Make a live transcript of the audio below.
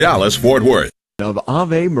Dallas-Fort Worth. Of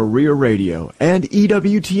Ave Maria Radio and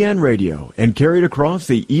EWTN Radio, and carried across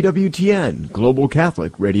the EWTN Global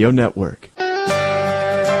Catholic Radio Network.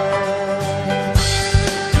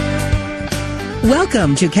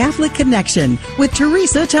 Welcome to Catholic Connection with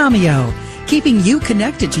Teresa Tomeo, keeping you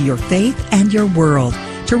connected to your faith and your world.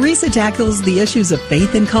 Teresa tackles the issues of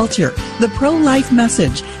faith and culture, the pro-life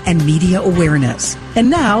message, and media awareness. And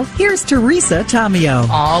now, here's Teresa Tomeo.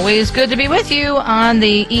 Always good to be with you on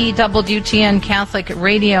the EWTN Catholic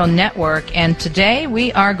Radio Network. And today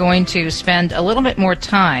we are going to spend a little bit more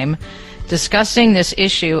time discussing this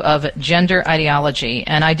issue of gender ideology.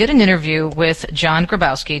 And I did an interview with John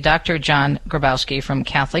Grabowski, Dr. John Grabowski from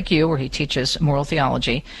Catholic U, where he teaches moral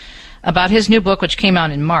theology, about his new book, which came out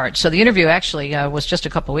in March. So the interview actually was just a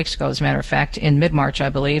couple weeks ago, as a matter of fact, in mid-March, I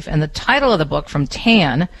believe. And the title of the book from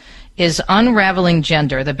TAN is Unraveling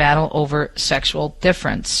Gender, the Battle Over Sexual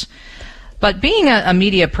Difference. But being a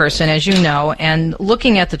media person, as you know, and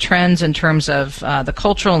looking at the trends in terms of the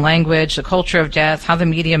cultural language, the culture of death, how the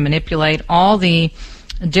media manipulate all the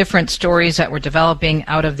different stories that were developing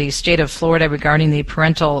out of the state of Florida regarding the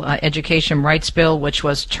parental education rights bill, which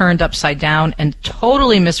was turned upside down and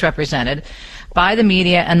totally misrepresented by the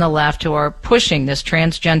media and the left, who are pushing this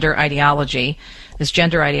transgender ideology, this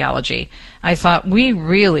gender ideology. I thought we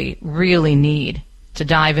really, really need to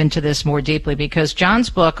dive into this more deeply, because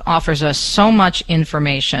John's book offers us so much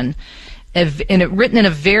information, written in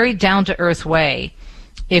a very down-to-earth way.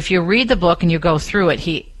 If you read the book and you go through it,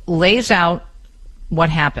 he lays out what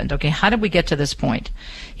happened. Okay, how did we get to this point?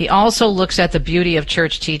 He also looks at the beauty of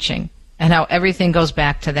church teaching and how everything goes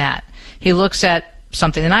back to that. He looks at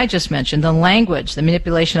something that I just mentioned, the language, the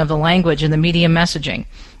manipulation of the language and the media messaging.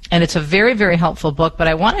 And it's a very, very helpful book, but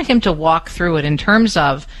I wanted him to walk through it in terms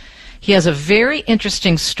of, he has a very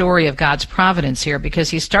interesting story of God's providence here, because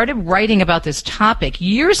he started writing about this topic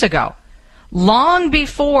years ago, long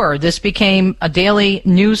before this became a daily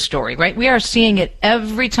news story, right? We are seeing it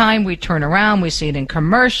every time we turn around. We see it in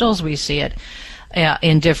commercials. We see it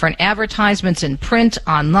in different advertisements in print,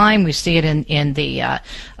 online. We see it in the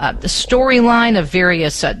storyline of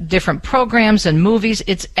various different programs and movies.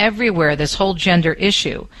 It's everywhere, this whole gender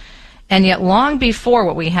issue. And yet long before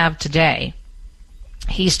what we have today,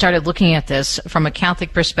 he started looking at this from a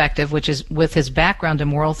Catholic perspective, which is with his background in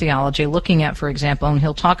moral theology, looking at, for example, and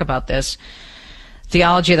he'll talk about this,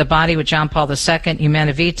 Theology of the Body with John Paul II,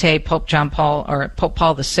 Humanae Vitae, Pope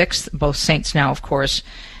Paul VI, both saints now, of course,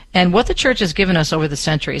 and what the Church has given us over the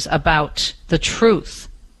centuries about the truth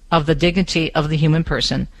of the dignity of the human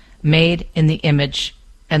person made in the image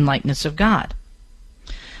and likeness of God.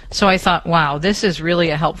 So I thought, wow, this is really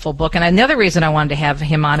a helpful book. And another reason I wanted to have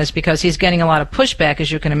him on is because he's getting a lot of pushback,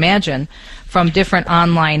 as you can imagine, from different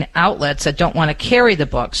online outlets that don't want to carry the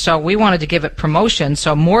book. So we wanted to give it promotion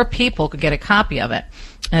so more people could get a copy of it.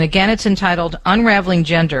 And again, it's entitled Unraveling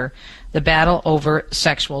Gender, the Battle Over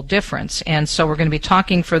Sexual Difference. And so we're going to be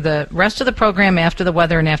talking for the rest of the program, after the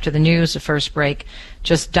weather and after the news, the first break,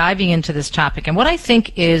 just diving into this topic. And what I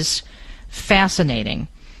think is fascinating,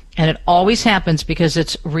 and it always happens because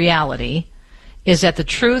it's reality, is that the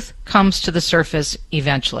truth comes to the surface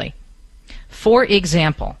eventually. For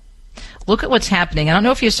example, look at what's happening. I don't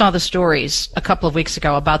know if you saw the stories a couple of weeks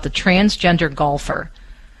ago about the transgender golfer.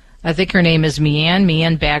 I think her name is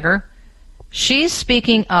Mianne Bagger. She's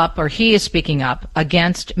speaking up, or he is speaking up,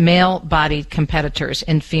 against male-bodied competitors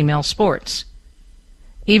in female sports.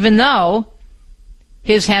 Even though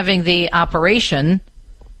his having the operation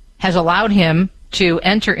has allowed him to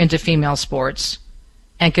enter into female sports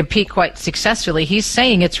and compete quite successfully, he's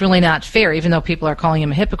saying it's really not fair, even though people are calling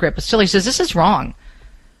him a hypocrite. But still, he says this is wrong.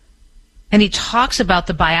 And he talks about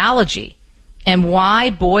the biology and why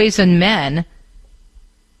boys and men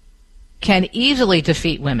can easily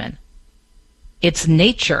defeat women. It's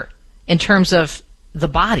nature in terms of the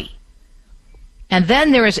body. And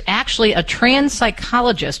then there is actually a trans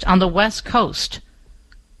psychologist on the West Coast,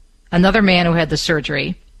 another man who had the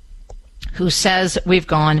surgery, who says we've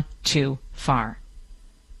gone too far.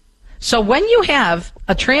 So when you have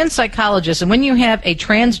a trans psychologist and when you have a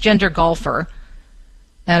transgender golfer,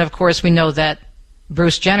 and of course we know that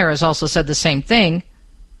Bruce Jenner has also said the same thing,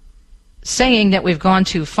 saying that we've gone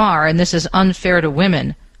too far and this is unfair to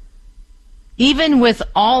women, even with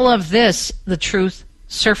all of this, the truth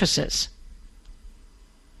surfaces.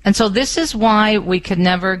 And so this is why we can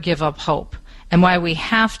never give up hope, and why we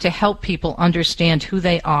have to help people understand who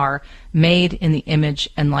they are, made in the image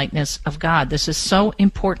and likeness of God. This is so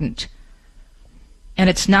important. And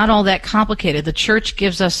it's not all that complicated. The Church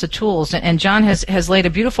gives us the tools, and John has laid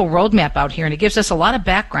a beautiful roadmap out here, and it gives us a lot of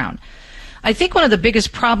background. I think one of the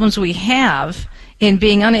biggest problems we have in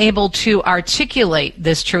being unable to articulate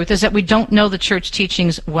this truth is that we don't know the church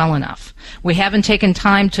teachings well enough. We haven't taken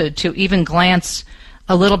time to even glance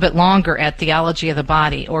a little bit longer at Theology of the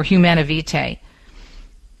Body or Humanae Vitae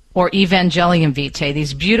or Evangelium Vitae,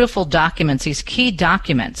 these beautiful documents, these key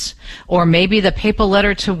documents, or maybe the Papal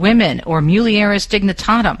Letter to Women or Mulieris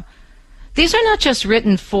Dignitatem. These are not just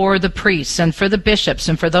written for the priests and for the bishops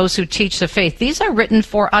and for those who teach the faith. These are written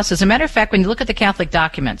for us. As a matter of fact, when you look at the Catholic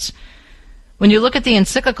documents, when you look at the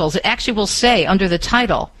encyclicals, it actually will say under the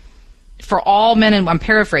title, for all men, and I'm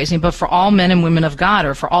paraphrasing, but for all men and women of God,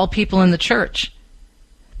 or for all people in the church.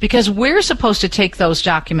 Because we're supposed to take those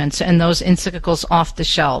documents and those encyclicals off the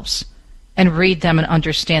shelves and read them and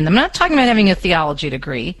understand them. I'm not talking about having a theology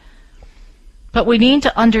degree, but we need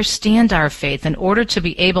to understand our faith in order to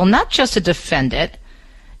be able not just to defend it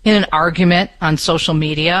in an argument on social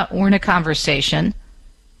media or in a conversation,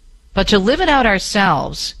 but to live it out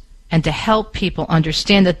ourselves and to help people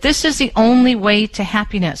understand that this is the only way to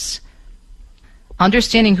happiness.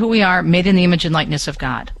 Understanding who we are, made in the image and likeness of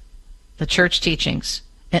God. The church teachings.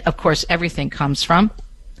 And of course, everything comes from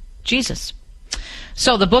Jesus.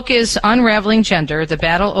 So the book is Unraveling Gender, The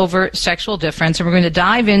Battle Over Sexual Difference, and we're going to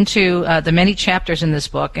dive into the many chapters in this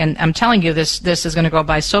book. And I'm telling you, this is going to go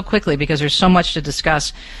by so quickly because there's so much to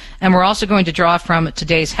discuss. And we're also going to draw from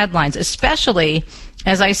today's headlines, especially,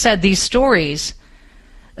 as I said, these stories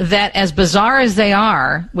that, as bizarre as they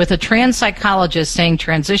are, with a trans psychologist saying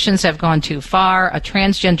transitions have gone too far, a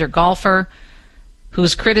transgender golfer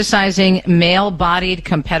who's criticizing male-bodied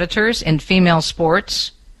competitors in female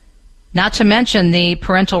sports, not to mention the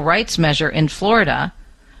parental rights measure in Florida,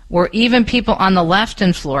 where even people on the left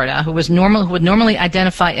in Florida who would normally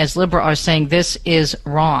identify as liberal are saying this is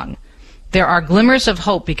wrong. There are glimmers of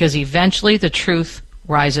hope because eventually the truth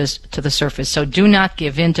rises to the surface. So do not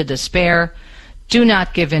give in to despair. Do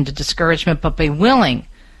not give in to discouragement, but be willing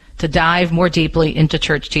to dive more deeply into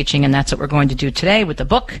church teaching, and that's what we're going to do today with the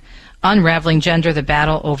book, Unraveling Gender, The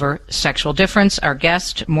Battle Over Sexual Difference. Our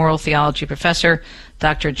guest, moral theology professor,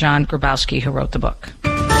 Dr. John Grabowski, who wrote the book.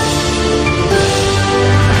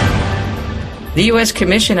 The U.S.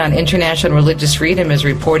 Commission on International Religious Freedom is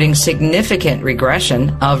reporting significant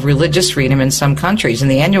regression of religious freedom in some countries. In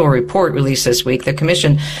the annual report released this week, the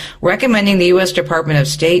Commission recommending the U.S. Department of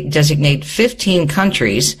State designate 15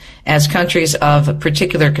 countries as countries of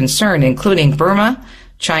particular concern, including Burma,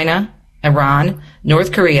 China, Iran,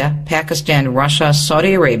 North Korea, Pakistan, Russia,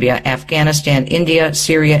 Saudi Arabia, Afghanistan, India,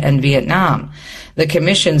 Syria, and Vietnam. The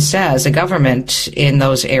Commission says the government in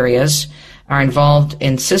those areas are involved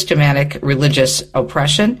in systematic religious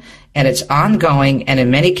oppression, and it's ongoing and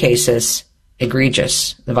in many cases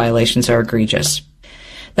egregious. The violations are egregious.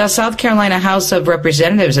 The South Carolina House of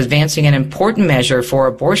Representatives is advancing an important measure for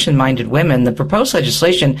abortion-minded women. The proposed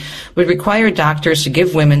legislation would require doctors to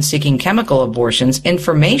give women seeking chemical abortions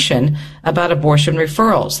information about abortion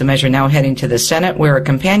referrals. The measure now heading to the Senate, where a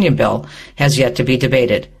companion bill has yet to be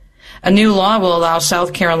debated. A new law will allow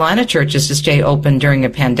South Carolina churches to stay open during a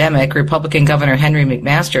pandemic. Republican Governor Henry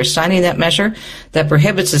McMaster signing that measure that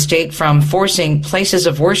prohibits the state from forcing places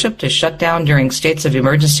of worship to shut down during states of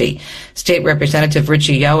emergency. State Representative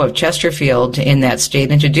Richie Yo of Chesterfield in that state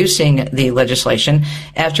introducing the legislation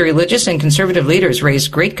after religious and conservative leaders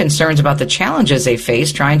raised great concerns about the challenges they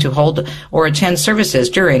face trying to hold or attend services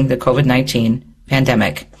during the COVID-19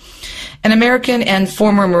 pandemic. An American and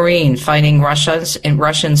former Marine fighting Russians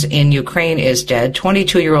in Ukraine is dead.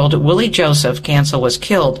 22-year-old Willie Joseph Cancel was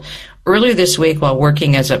killed earlier this week while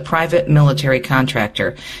working as a private military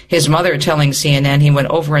contractor. His mother telling CNN he went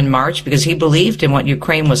over in March because he believed in what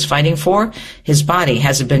Ukraine was fighting for. His body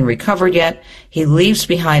hasn't been recovered yet. He leaves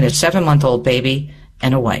behind a 7-month-old baby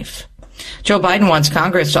and a wife. Joe Biden wants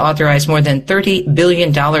Congress to authorize more than $30 billion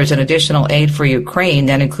in additional aid for Ukraine.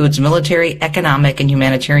 That includes military, economic, and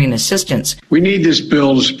humanitarian assistance. We need this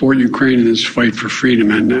bill to support Ukraine in this fight for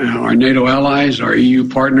freedom. And our NATO allies, our EU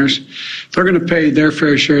partners, they're going to pay their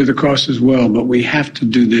fair share of the cost as well. But we have to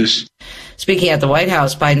do this. Speaking at the White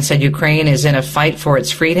House, Biden said Ukraine is in a fight for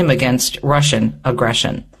its freedom against Russian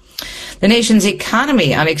aggression. The nation's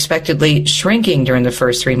economy unexpectedly shrinking during the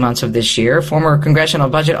first 3 months of this year. Former Congressional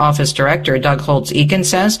Budget Office Director Doug Holtz-Eakin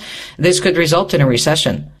says this could result in a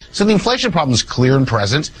recession. So the inflation problem is clear and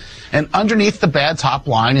present, and underneath the bad top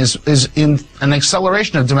line is in an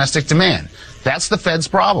acceleration of domestic demand. That's the Fed's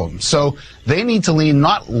problem. So they need to lean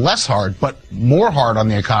not less hard, but more hard on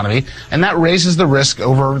the economy, and that raises the risk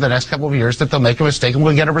over the next couple of years that they'll make a mistake and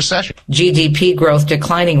we'll get a recession. GDP growth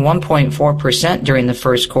declining 1.4% during the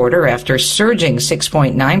first quarter after surging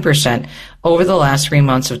 6.9% over the last 3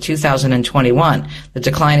 months of 2021. The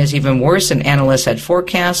decline is even worse than analysts had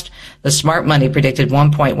forecast. The smart money predicted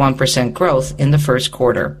 1.1% growth in the first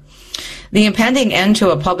quarter. The impending end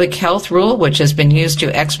to a public health rule, which has been used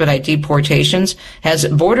to expedite deportations, has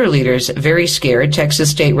border leaders very scared. Texas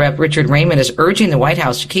State Rep Richard Raymond is urging the White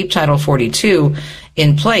House to keep Title 42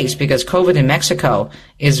 in place because COVID in Mexico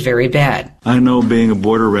is very bad. I know, being a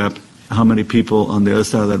border rep, how many people on the other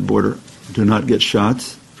side of that border do not get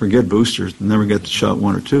shots. Forget boosters, never get the shot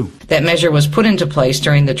 1 or 2. That measure was put into place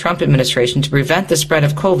during the Trump administration to prevent the spread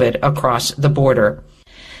of COVID across the border.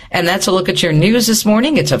 And that's a look at your news this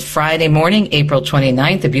morning. It's a Friday morning, April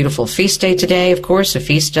 29th, a beautiful feast day today, of course, a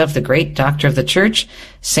feast of the great doctor of the church,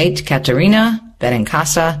 Saint Caterina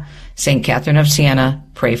Benincasa. Saint Catherine of Siena,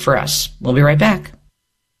 pray for us. We'll be right back.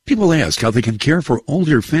 People ask how they can care for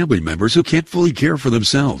older family members who can't fully care for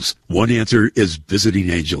themselves. One answer is Visiting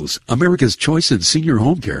Angels, America's choice in senior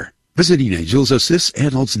home care. Visiting Angels assists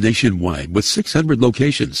adults nationwide with 600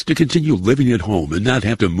 locations to continue living at home and not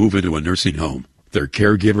have to move into a nursing home. Their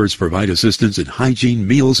caregivers provide assistance in hygiene,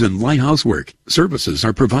 meals, and light housework. Services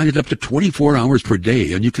are provided up to 24 hours per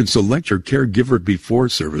day, and you can select your caregiver before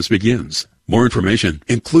service begins. More information,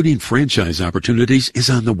 including franchise opportunities, is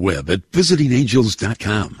on the web at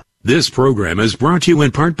visitingangels.com. This program is brought to you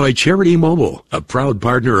in part by Charity Mobile, a proud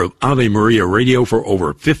partner of Ave Maria Radio for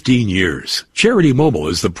over 15 years. Charity Mobile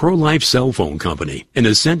is the pro-life cell phone company and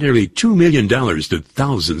has sent nearly $2 million to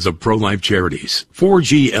thousands of pro-life charities.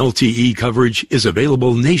 4G LTE coverage is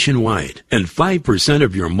available nationwide, and 5%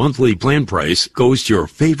 of your monthly plan price goes to your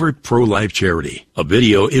favorite pro-life charity. A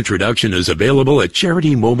video introduction is available at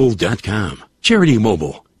CharityMobile.com. Charity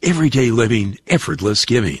Mobile, everyday living, effortless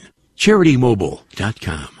giving.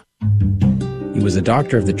 CharityMobile.com. He was a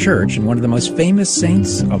doctor of the church and one of the most famous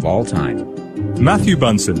saints of all time. Matthew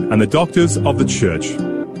Bunson and the Doctors of the Church.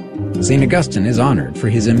 St. Augustine is honored for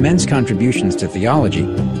his immense contributions to theology,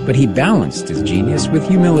 but he balanced his genius with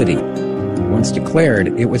humility. He once declared,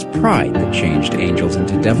 "It was pride that changed angels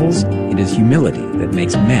into devils. It is humility that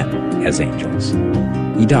makes men as angels."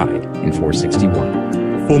 He died in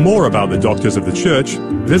 461. For more about the Doctors of the Church,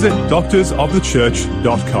 visit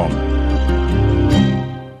doctorsofthechurch.com.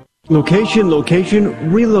 Location,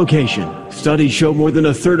 relocation. Studies show more than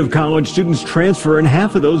a third of college students transfer, and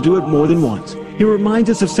half of those do it more than once. He reminds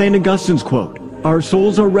us of St. Augustine's quote, "Our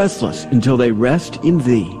souls are restless until they rest in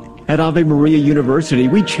thee." At Ave Maria University,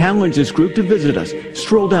 we challenge this group to visit us,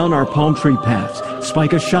 stroll down our palm tree paths,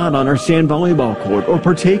 spike a shot on our sand volleyball court, or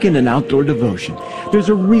partake in an outdoor devotion. There's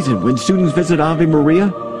a reason when students visit Ave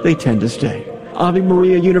Maria, they tend to stay. Ave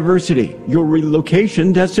Maria University, your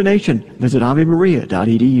relocation destination. Visit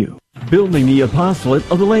avemaria.edu. Building the apostolate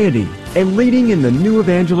of the laity and leading in the new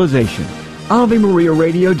evangelization. Ave Maria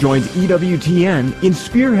Radio joins EWTN in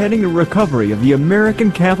spearheading the recovery of the American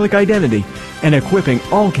Catholic identity and equipping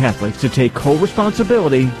all Catholics to take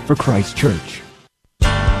co-responsibility for Christ's church.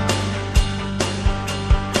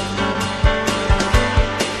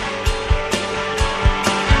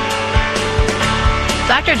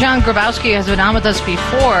 Dr. John Grabowski has been on with us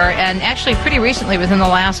before, and actually pretty recently within the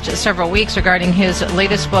last several weeks, regarding his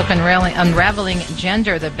latest book, Unraveling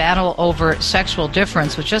Gender, The Battle Over Sexual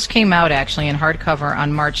Difference, which just came out actually in hardcover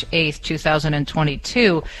on March 8th,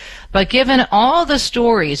 2022. But given all the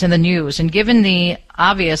stories in the news and given the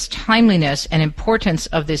obvious timeliness and importance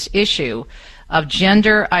of this issue of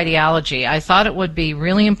gender ideology, I thought it would be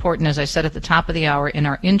really important, as I said at the top of the hour in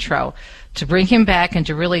our intro, to bring him back and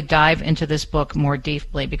to really dive into this book more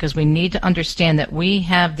deeply, because we need to understand that we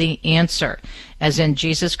have the answer, as in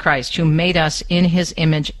Jesus Christ, who made us in his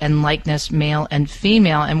image and likeness, male and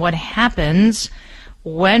female, and what happens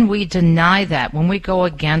when we deny that, when we go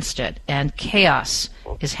against it, and chaos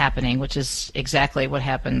is happening, which is exactly what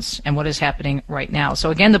happens and what is happening right now. So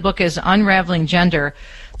again, the book is Unraveling Gender,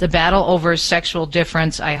 The Battle Over Sexual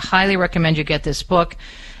Difference. I highly recommend you get this book.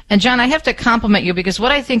 And John, I have to compliment you, because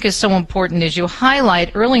what I think is so important is you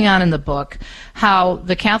highlight early on in the book how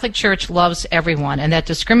the Catholic Church loves everyone, and that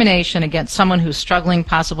discrimination against someone who's struggling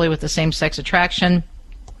possibly with the same-sex attraction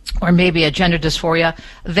or maybe a gender dysphoria,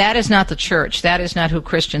 that is not the church. That is not who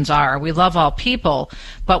Christians are. We love all people,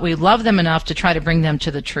 but we love them enough to try to bring them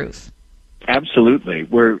to the truth. Absolutely.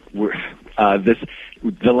 The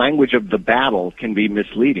language of the battle can be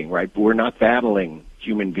misleading, right? But we're not battling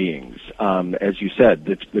human beings. As you said,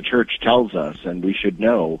 the church tells us, and we should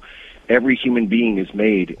know, every human being is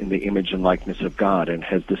made in the image and likeness of God and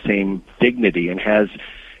has the same dignity and has,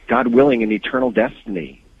 God willing, an eternal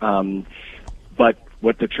destiny. But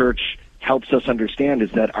what the church helps us understand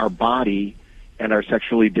is that our body and our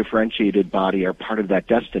sexually differentiated body are part of that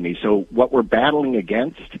destiny. So what we're battling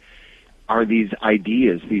against are these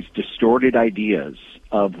ideas, these distorted ideas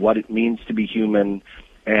of what it means to be human,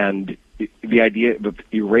 and the idea of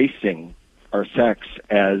erasing our sex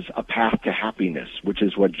as a path to happiness, which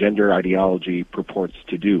is what gender ideology purports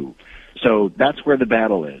to do. So that's where the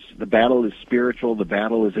battle is. The battle is spiritual. The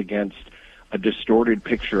battle is against a distorted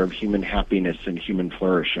picture of human happiness and human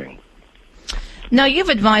flourishing. Now, you've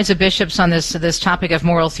advised the bishops on this topic of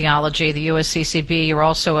moral theology, the USCCB. You're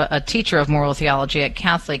also a teacher of moral theology at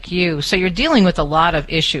Catholic U. So you're dealing with a lot of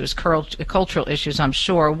issues, cultural issues, I'm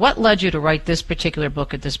sure. What led you to write this particular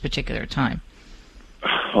book at this particular time?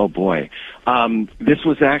 Oh, boy. This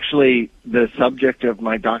was actually the subject of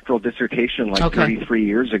my doctoral dissertation 33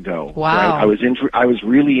 years ago. Wow. Right? I was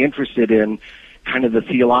really interested in kind of the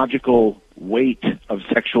theological weight of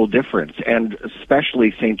sexual difference, and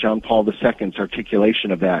especially St. John Paul II's articulation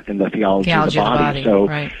of that in the Theology of the Body. So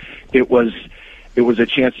right. it was a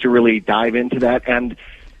chance to really dive into that, and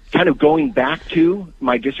kind of going back to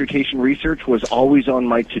my dissertation research was always on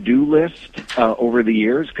my to-do list over the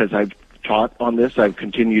years, because I've taught on this, I've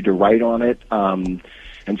continued to write on it and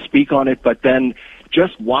speak on it, but then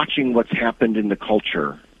just watching what's happened in the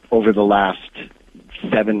culture over the last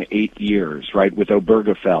 7-8 years, right, with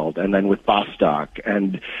Obergefell and then with Bostock,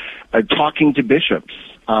 and talking to bishops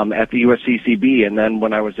at the USCCB, and then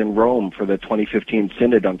when I was in Rome for the 2015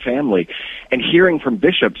 Synod on Family, and hearing from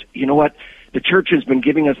bishops, you know what, the church has been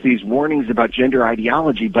giving us these warnings about gender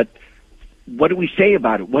ideology, but what do we say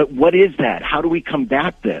about it? What is that? How do we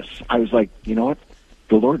combat this? I was like, you know what,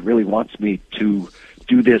 the Lord really wants me to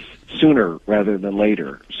do this sooner rather than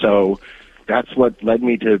later. So that's what led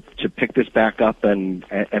me to pick this back up and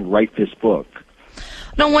write this book.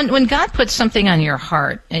 No, when God puts something on your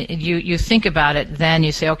heart, you think about it, then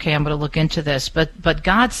you say, okay, I'm going to look into this. But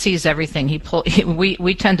God sees everything.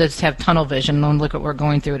 We tend to have tunnel vision and look at what we're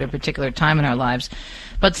going through at a particular time in our lives.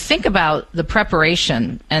 But think about the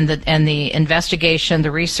preparation and the investigation,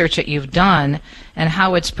 the research that you've done, and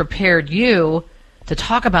how it's prepared you to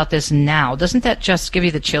talk about this now. Doesn't that just give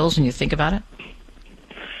you the chills when you think about it?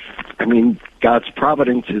 I mean, God's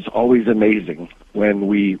providence is always amazing when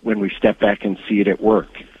we step back and see it at work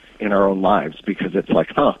in our own lives, because it's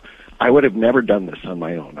like, I would have never done this on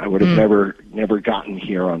my own. I would have never gotten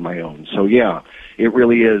here on my own. So yeah, it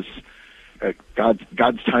really is.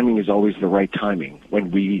 God's timing is always the right timing when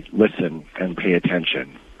we listen and pay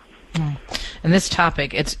attention. And this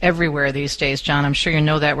topic, it's everywhere these days, John. I'm sure you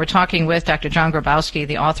know that. We're talking with Dr. John Grabowski,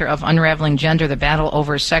 the author of Unraveling Gender, The Battle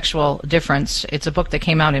Over Sexual Difference. It's a book that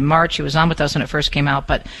came out in March. He was on with us when it first came out,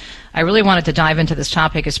 but I really wanted to dive into this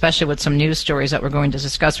topic, especially with some news stories that we're going to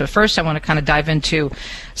discuss. But first, I want to kind of dive into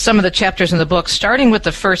some of the chapters in the book, starting with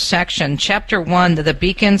the first section, Chapter 1, The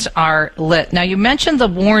Beacons Are Lit. Now, you mentioned the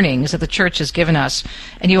warnings that the church has given us,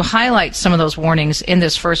 and you highlight some of those warnings in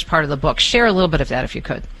this first part of the book. Share a little bit of that, if you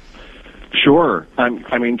could. Sure.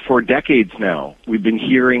 I mean, for decades now, we've been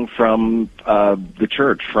hearing from the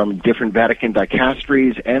church, from different Vatican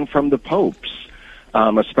dicasteries, and from the popes,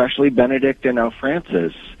 especially Benedict and now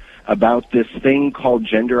Francis, about this thing called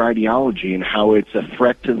gender ideology and how it's a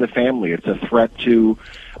threat to the family. It's a threat to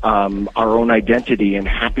our own identity and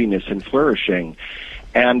happiness and flourishing.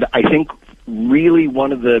 And I think really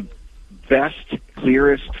one of the best,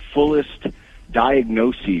 clearest, fullest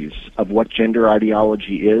diagnoses of what gender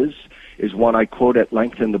ideology is one I quote at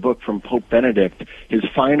length in the book from Pope Benedict, his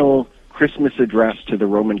final Christmas address to the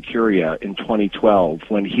Roman Curia in 2012,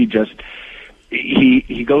 when he goes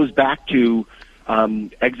back to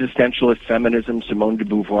existentialist feminism, Simone de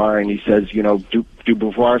Beauvoir, and he says, you know, de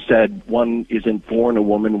Beauvoir said, one isn't born a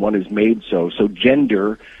woman, one is made so. So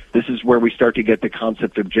gender, this is where we start to get the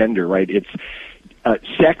concept of gender, right? It's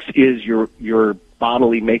sex is your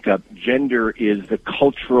bodily makeup. Gender is the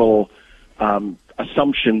cultural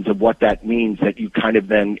assumptions of what that means that you kind of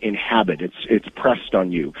then inhabit. It's pressed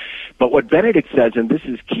on you. But what Benedict says, and this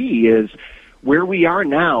is key, is where we are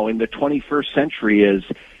now in the 21st century is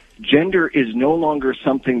gender is no longer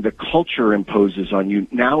something the culture imposes on you.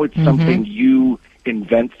 Now it's something you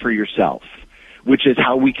invent for yourself, which is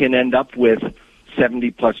how we can end up with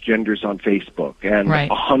 70-plus genders on Facebook and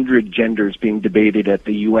 100 genders being debated at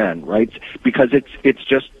the UN, right? Because it's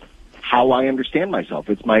just how I understand myself.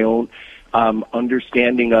 It's my own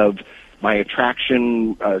understanding of my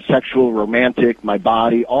attraction, sexual, romantic, my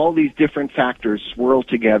body, all these different factors swirl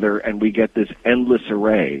together and we get this endless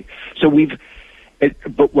array. So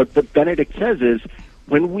But what Benedict says is,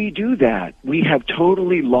 when we do that, we have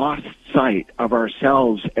totally lost sight of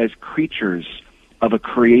ourselves as creatures of a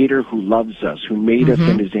creator who loves us, who made us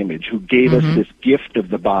in his image, who gave us this gift of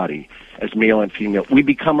the body as male and female. We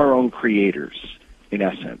become our own creators, in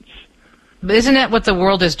essence. But isn't that what the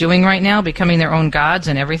world is doing right now, becoming their own gods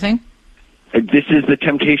and everything? This is the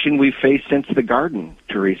temptation we've faced since the garden,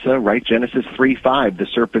 Teresa, right? Genesis 3:5, the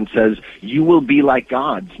serpent says, "You will be like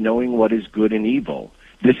gods, knowing what is good and evil."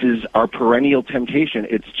 This is our perennial temptation.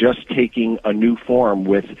 It's just taking a new form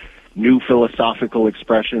with new philosophical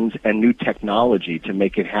expressions and new technology to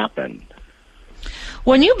make it happen.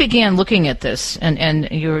 When you began looking at this, and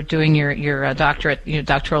you were doing your doctorate, your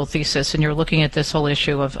doctoral thesis, and you're looking at this whole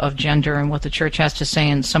issue of gender and what the church has to say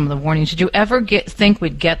and some of the warnings, did you ever think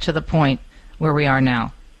we'd get to the point where we are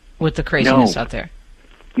now with the craziness out there?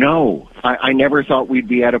 No, I never thought we'd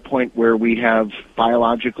be at a point where we have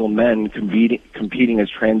biological men competing as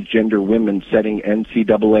transgender women setting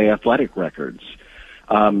NCAA athletic records.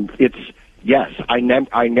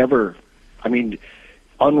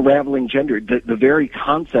 Unraveling gender, the very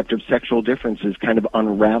concept of sexual difference is kind of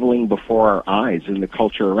unraveling before our eyes in the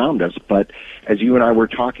culture around us. But as you and I were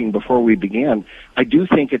talking before we began, I do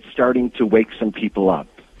think it's starting to wake some people up,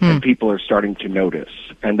 and people are starting to notice.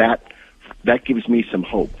 And that gives me some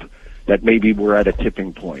hope that maybe we're at a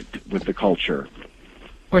tipping point with the culture.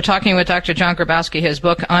 We're talking with Dr. John Grabowski. His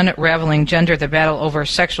book, Unraveling Gender, The Battle Over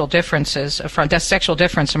Sexual Differences, Sexual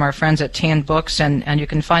Difference, from our friends at Tan Books, and you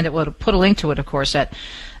can find it, we'll put a link to it, of course, at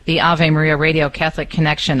the Ave Maria Radio Catholic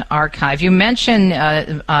Connection archive. You mentioned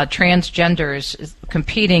transgenders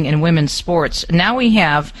competing in women's sports. Now we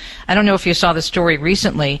have, I don't know if you saw the story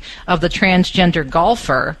recently, of the transgender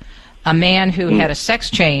golfer, a man who had a sex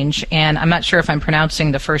change, and I'm not sure if I'm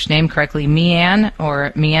pronouncing the first name correctly, Mian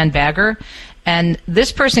Bagger. And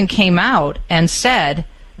this person came out and said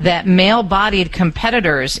that male-bodied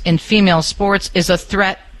competitors in female sports is a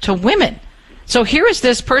threat to women. So here is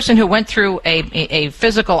this person who went through a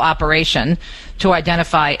physical operation to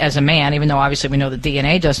identify as a man, even though obviously we know the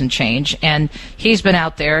DNA doesn't change. And he's been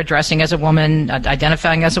out there dressing as a woman,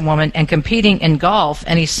 identifying as a woman, and competing in golf.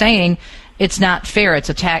 And he's saying it's not fair. It's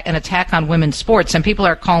an attack on women's sports, and people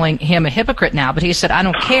are calling him a hypocrite now. But he said, "I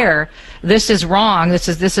don't care. This is wrong. This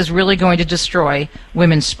is really going to destroy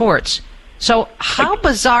women's sports." So how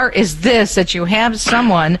bizarre is this that you have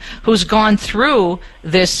someone who's gone through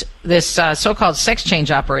this so-called sex change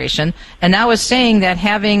operation, and now is saying that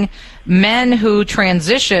having men who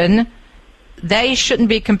transition, they shouldn't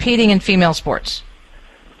be competing in female sports?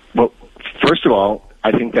 Well, first of all,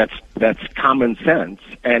 I think that's common sense,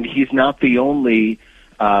 and he's not the only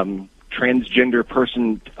transgender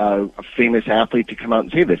person, a famous athlete, to come out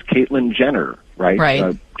and say this. Caitlyn Jenner, right?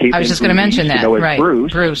 Right. I was just going to mention that. Right.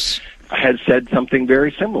 Bruce has said something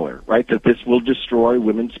very similar, right? That this will destroy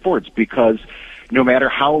women's sports because no matter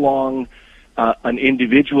how long an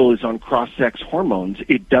individual is on cross-sex hormones,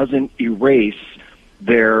 it doesn't erase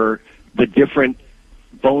the different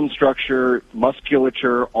bone structure,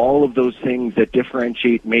 musculature, all of those things that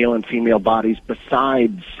differentiate male and female bodies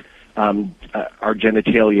besides our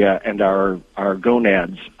genitalia and our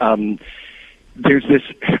gonads.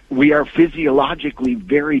 We are physiologically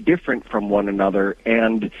very different from one another,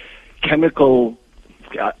 and a chemical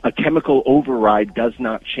override does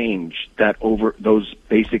not change those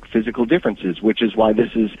basic physical differences, which is why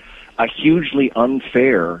this is a hugely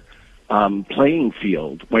unfair playing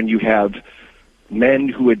field when you have men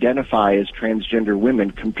who identify as transgender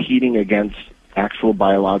women competing against actual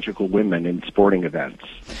biological women in sporting events.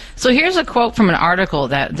 So here's a quote from an article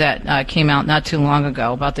that came out not too long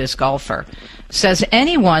ago about this golfer. It says,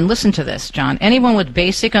 anyone, listen to this, John, anyone with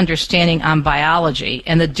basic understanding on biology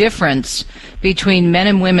and the difference between men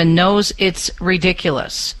and women knows it's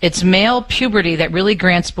ridiculous. It's male puberty that really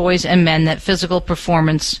grants boys and men that physical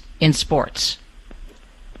performance in sports.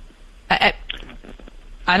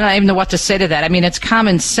 I don't even know what to say to that. I mean, it's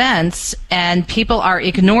common sense, and people are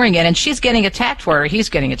ignoring it, and she's getting attacked for it, or he's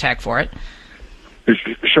getting attacked for it.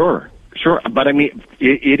 Sure. But, I mean,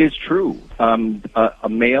 it is true. A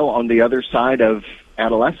male on the other side of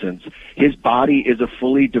adolescence, his body is a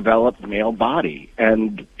fully developed male body,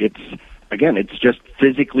 and it's just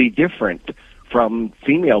physically different from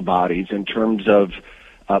female bodies in terms of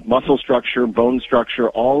muscle structure, bone structure,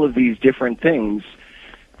 all of these different things.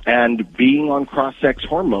 And being on cross-sex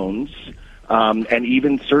hormones and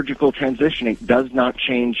even surgical transitioning does not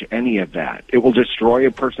change any of that. It will destroy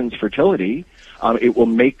a person's fertility. It will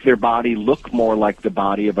make their body look more like the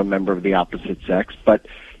body of a member of the opposite sex, but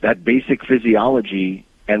that basic physiology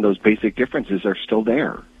and those basic differences are still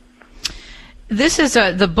there. This is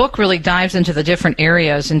the book really dives into the different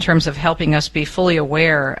areas in terms of helping us be fully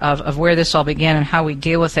aware of where this all began and how we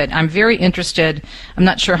deal with it. I'm very interested. I'm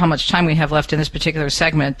not sure how much time we have left in this particular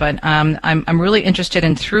segment, but I'm really interested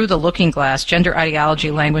in Through the Looking Glass, Gender Ideology,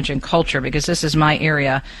 Language, and Culture, because this is my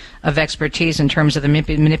area of expertise in terms of the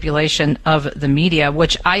manipulation of the media,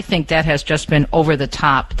 which I think that has just been over the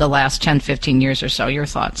top the last 10, 15 years or so. Your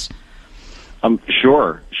thoughts?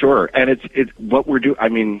 Sure. And it's what we're doing. I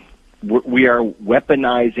mean, we are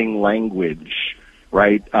weaponizing language,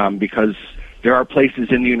 right? Because there are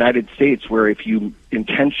places in the United States where if you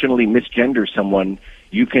intentionally misgender someone,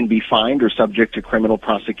 you can be fined or subject to criminal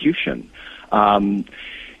prosecution.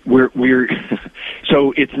 We're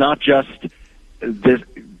so it's not just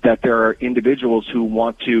that there are individuals who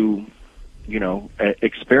want to,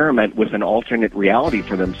 experiment with an alternate reality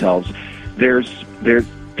for themselves. There's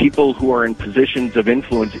people who are in positions of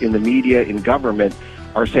influence in the media, in government,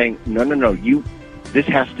 are saying, no, this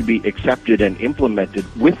has to be accepted and implemented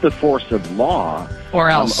with the force of law, or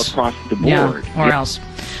else across the board. Else.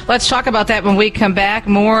 Let's talk about that when we come back.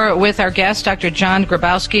 More with our guest, Dr. John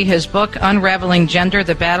Grabowski. His book, Unraveling Gender,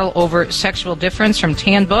 The Battle Over Sexual Difference, from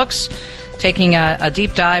Tan Books, taking a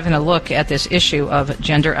deep dive and a look at this issue of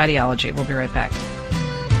gender ideology. We'll be right back.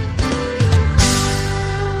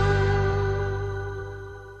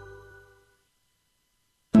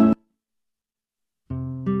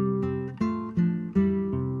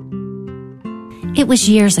 It was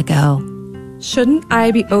years ago. Shouldn't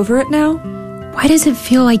I be over it now? Why does it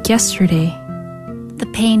feel like yesterday? The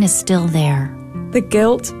pain is still there. The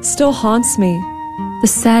guilt still haunts me. The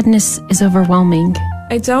sadness is overwhelming.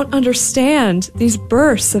 I don't understand these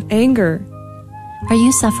bursts of anger. Are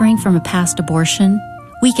you suffering from a past abortion?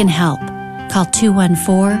 We can help. Call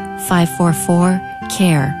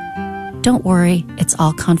 214-544-CARE. Don't worry, it's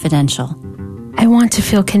all confidential. I want to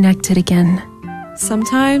feel connected again.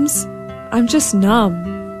 Sometimes I'm just numb.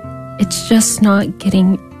 It's just not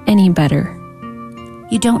getting any better.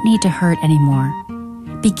 You don't need to hurt anymore.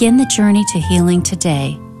 Begin the journey to healing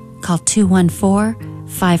today. Call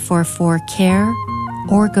 214-544-CARE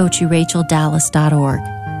or go to racheldallas.org.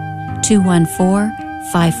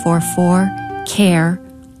 214-544-CARE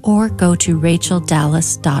or go to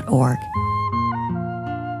racheldallas.org.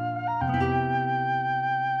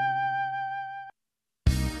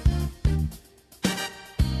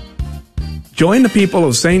 Join the people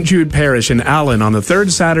of St. Jude Parish in Allen on the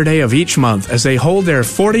third Saturday of each month as they hold their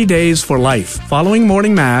 40 Days for Life. Following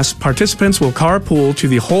morning mass, participants will carpool to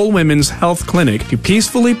the Whole Women's Health Clinic to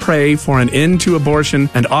peacefully pray for an end to abortion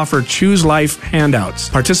and offer Choose Life handouts.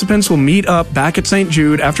 Participants will meet up back at St.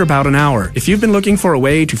 Jude after about an hour. If you've been looking for a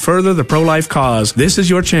way to further the pro-life cause, this is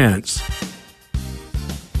your chance.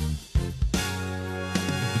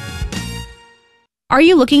 Are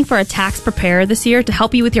you looking for a tax preparer this year to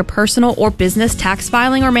help you with your personal or business tax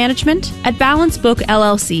filing or management? At Balance Book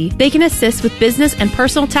LLC, they can assist with business and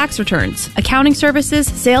personal tax returns, accounting services,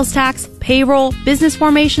 sales tax, payroll, business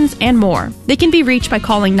formations, and more. They can be reached by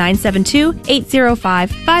calling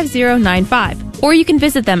 972-805-5095. Or you can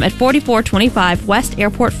visit them at 4425 West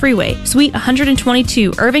Airport Freeway, Suite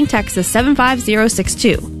 122, Irving, Texas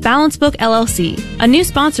 75062. Balance Book LLC, a new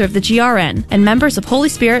sponsor of the GRN and members of Holy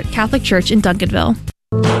Spirit Catholic Church in Duncanville.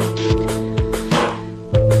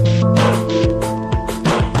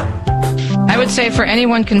 I would say for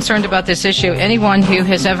anyone concerned about this issue, anyone who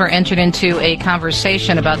has ever entered into a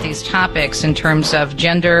conversation about these topics in terms of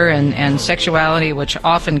gender and sexuality, which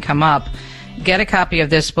often come up, get a copy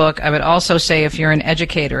of this book. I would also say if you're an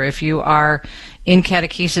educator, if you are in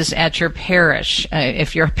catechesis at your parish,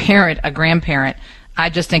 if you're a parent, a grandparent,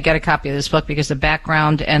 I just think get a copy of this book because the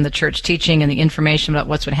background and the church teaching and the information about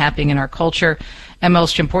what's been happening in our culture, and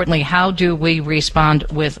most importantly, how do we respond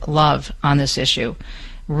with love on this issue?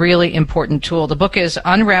 Really important tool. The book is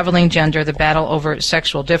Unraveling Gender, The Battle Over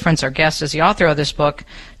Sexual Difference. Our guest is the author of this book,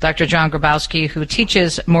 Dr. John Grabowski, who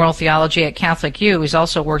teaches moral theology at Catholic U. He's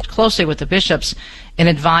also worked closely with the bishops in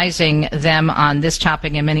advising them on this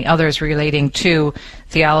topic and many others relating to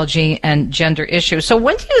theology and gender issues. So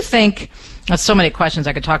when do you think, that's so many questions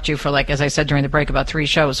I could talk to you for, like, as I said during the break, about 4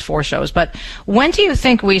 shows, but when do you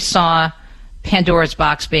think we saw Pandora's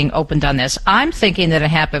box being opened on this? I'm thinking that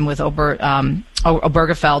it happened with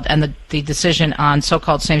Obergefell and the decision on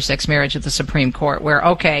so-called same-sex marriage at the Supreme Court, where,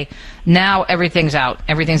 okay, now everything's out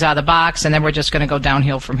of the box, and then we're just going to go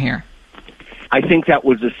downhill from here. I think that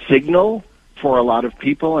was a signal for a lot of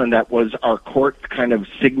people, and that was our court kind of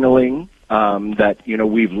signaling that,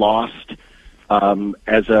 we've lost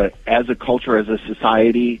as a culture, as a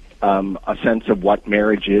society, a sense of what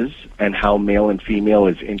marriage is and how male and female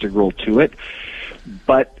is integral to it.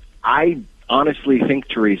 But I honestly think,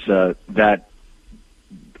 Teresa, that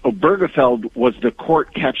Obergefell was the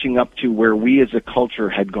court catching up to where we as a culture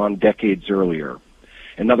had gone decades earlier.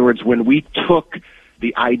 In other words, when we took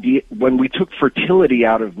fertility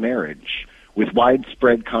out of marriage with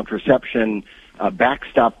widespread contraception,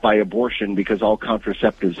 backstopped by abortion because all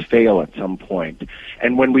contraceptives fail at some point,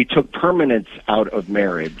 and when we took permanence out of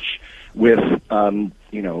marriage with,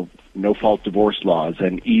 no-fault divorce laws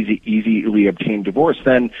and easily obtained divorce,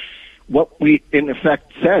 then what we in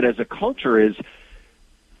effect said as a culture is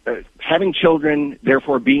having children,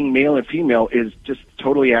 therefore being male and female, is just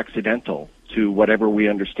totally accidental to whatever we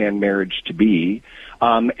understand marriage to be.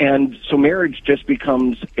 And so marriage just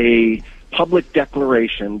becomes a public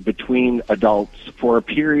declaration between adults for a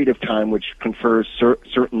period of time which confers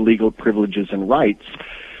certain legal privileges and rights.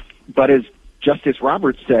 But as Justice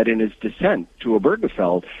Roberts said in his dissent to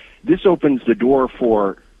Obergefell, this opens the door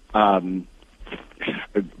for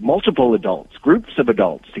multiple adults, groups of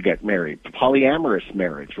adults to get married, polyamorous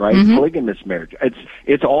marriage, right? Mm-hmm. Polygamous marriage.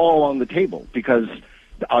 It's all on the table because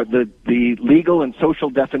the legal and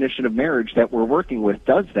social definition of marriage that we're working with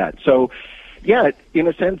does that. So, yeah, in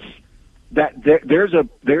a sense, that there's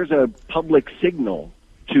a public signal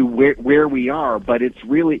to where we are, but it's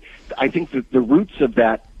really, I think that the roots of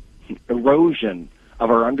that erosion of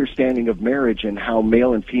our understanding of marriage and how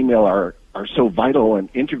male and female are so vital and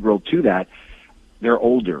integral to that, they're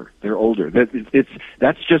older.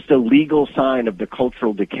 That's just a legal sign of the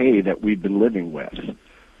cultural decay that we've been living with.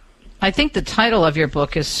 I think the title of your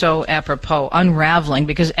book is so apropos, Unraveling,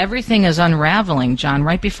 because everything is unraveling, John,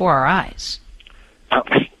 right before our eyes.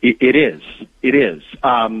 It is.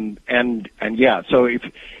 And yeah, so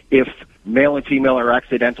if male and female are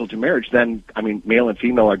accidental to marriage, then, I mean, male and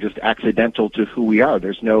female are just accidental to who we are.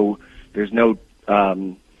 There's no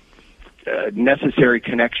necessary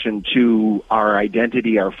connection to our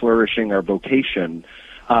identity, our flourishing, our vocation.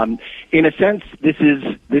 In a sense, this is,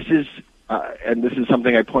 and this is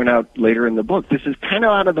something I point out later in the book, this is kind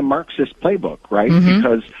of out of the Marxist playbook, right? Mm-hmm.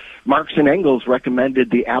 Because Marx and Engels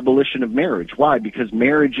recommended the abolition of marriage. Why? Because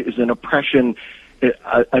marriage is an oppression,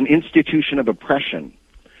 an institution of oppression.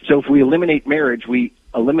 So if we eliminate marriage, we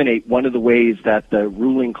eliminate one of the ways that the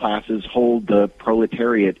ruling classes hold the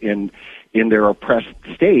proletariat in their oppressed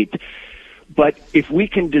state. But if we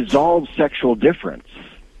can dissolve sexual difference,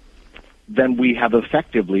 then we have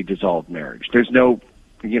effectively dissolved marriage. There's no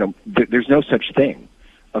such thing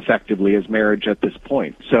effectively as marriage at this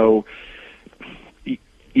point. So,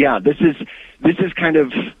 yeah, this is kind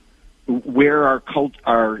of where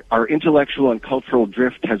our intellectual and cultural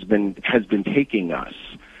drift has been taking us.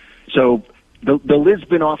 So the lid's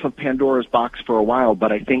been off of Pandora's box for a while,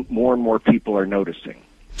 but I think more and more people are noticing.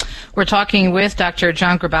 We're talking with Dr.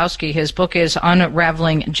 John Grabowski. His book is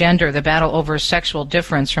Unraveling Gender, The Battle Over Sexual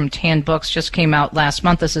Difference from Tan Books. Just came out last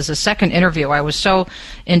month. This is a second interview. I was so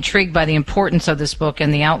intrigued by the importance of this book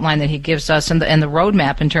and the outline that he gives us and the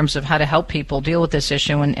roadmap in terms of how to help people deal with this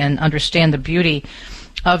issue and understand the beauty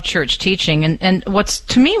of church teaching. And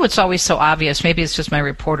what's always so obvious, maybe it's just my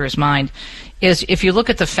reporter's mind, is if you look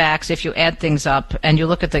at the facts, if you add things up and you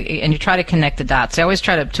look at and you try to connect the dots. I always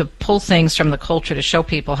try to pull things from the culture to show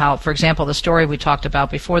people how, for example, the story we talked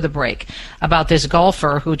about before the break about this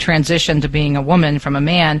golfer who transitioned to being a woman from a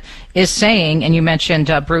man is saying, and you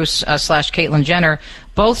mentioned Bruce / Caitlyn Jenner,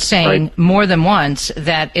 both saying right, more than once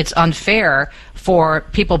that it's unfair for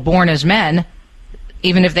people born as men,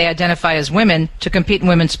 even if they identify as women, to compete in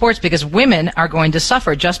women's sports because women are going to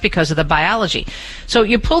suffer just because of the biology. So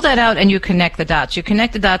you pull that out and you connect the dots. You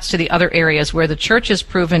connect the dots to the other areas where the church has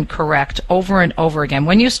proven correct over and over again.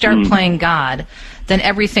 When you start playing God, then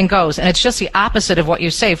everything goes. And it's just the opposite of what you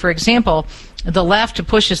say. For example, the left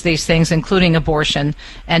pushes these things, including abortion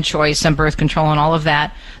and choice and birth control and all of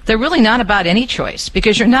that. They're really not about any choice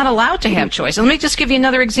because you're not allowed to have choice. And let me just give you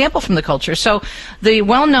another example from the culture. So the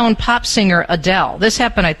well-known pop singer Adele, this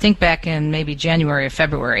happened, I think, back in maybe January or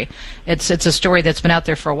February. It's a story that's been out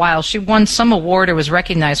there for a while. She won some award or was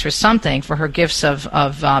recognized for something for her gifts of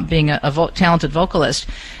being a talented vocalist.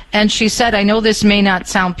 And she said, I know this may not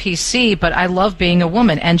sound PC, but I love being a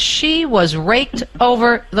woman. And she was raked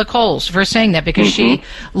over the coals for saying that because she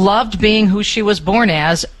loved being who she was born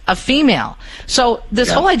as, a female. So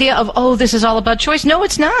this whole idea of, this is all about choice. No,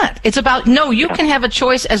 it's not. It's about, you can have a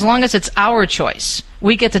choice as long as it's our choice.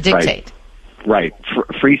 We get to dictate. Right.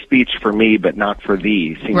 Free speech for me, but not for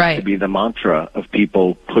thee seems to be the mantra of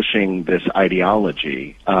people pushing this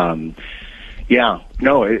ideology.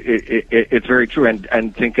 It's very true.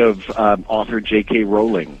 And think of author J.K.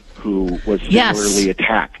 Rowling, who was similarly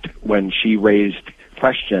attacked when she raised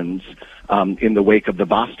questions in the wake of the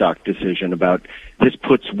Bostock decision about this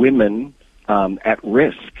puts women at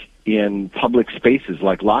risk in public spaces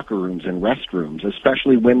like locker rooms and restrooms,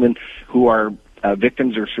 especially women who are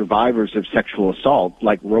victims or survivors of sexual assault,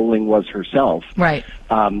 like Rowling was herself. Right.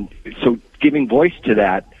 So giving voice to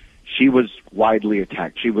that, she was widely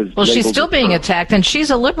attacked. She was she's still being attacked, and she's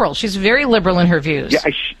a liberal. She's very liberal in her views.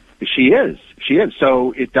 Yeah, she is. She is.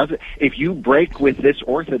 So it doesn't. If you break with this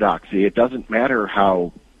orthodoxy, it doesn't matter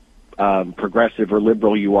how progressive or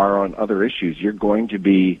liberal you are on other issues. You're going to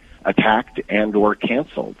be attacked and or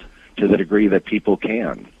canceled to the degree that people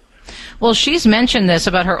can. Well, she's mentioned this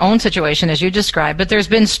about her own situation, as you described, but there's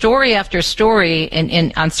been story after story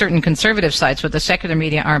on certain conservative sites, but the secular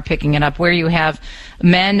media aren't picking it up, where you have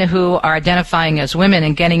men who are identifying as women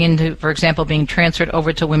and getting into, for example, being transferred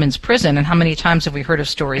over to women's prison. And how many times have we heard of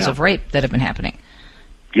stories of rape that have been happening?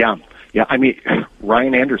 Yeah. I mean,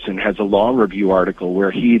 Ryan Anderson has a law review article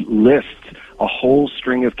where he lists a whole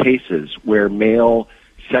string of cases where male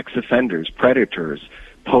sex offenders, predators,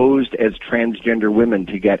 posed as transgender women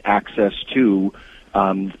to get access to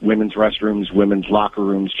women's restrooms, women's locker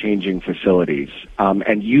rooms, changing facilities,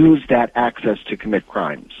 and use that access to commit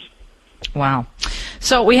crimes. Wow.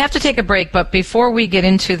 So we have to take a break, but before we get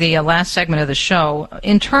into the last segment of the show,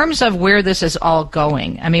 in terms of where this is all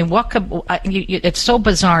going, I mean, it's so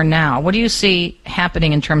bizarre now. What do you see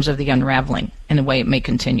happening in terms of the unraveling and the way it may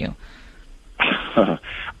continue?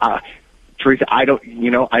 Teresa, I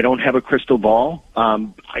don't have a crystal ball.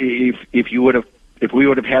 If we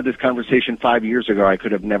would have had this conversation 5 years ago, I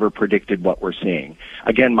could have never predicted what we're seeing.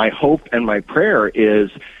 Again, my hope and my prayer is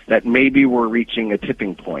that maybe we're reaching a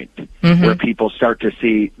tipping point where people start to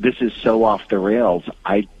see this is so off the rails.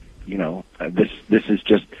 This is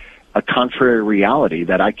just a contrary reality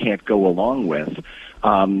that I can't go along with.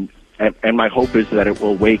 And my hope is that it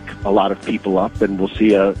will wake a lot of people up and we'll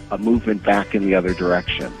see a movement back in the other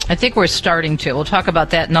direction. I think we're starting to. We'll talk about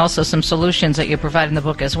that and also some solutions that you provide in the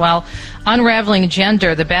book as well. Unraveling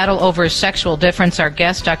Gender, The Battle Over Sexual Difference. Our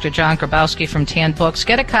guest, Dr. John Grabowski from Tan Books.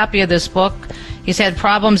 Get a copy of this book. He's had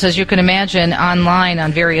problems, as you can imagine, online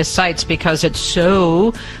on various sites because it's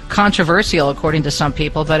so controversial, according to some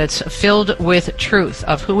people, but it's filled with truth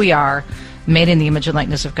of who we are, made in the image and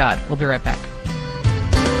likeness of God. We'll be right back.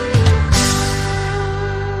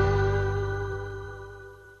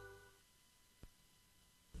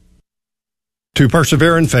 To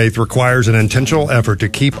persevere in faith requires an intentional effort to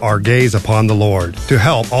keep our gaze upon the Lord. To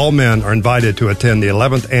help, all men are invited to attend the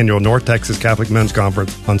 11th Annual North Texas Catholic Men's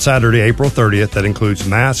Conference on Saturday, April 30th that includes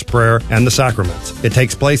Mass, prayer, and the sacraments. It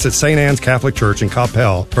takes place at St. Anne's Catholic Church in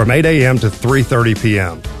Coppell from 8 a.m. to 3:30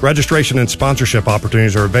 p.m. Registration and sponsorship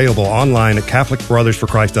opportunities are available online at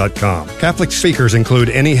CatholicBrothersForChrist.com. Catholic speakers include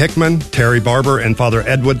Annie Hickman, Terry Barber, and Father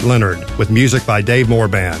Edward Leonard, with music by Dave Moore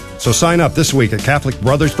Band. So sign up this week at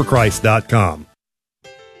CatholicBrothersForChrist.com.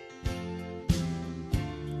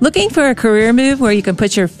 Looking for a career move where you can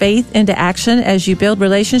put your faith into action as you build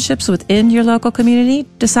relationships within your local community?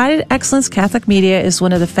 Decided Excellence Catholic Media is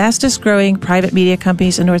one of the fastest growing private media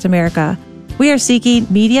companies in North America. We are seeking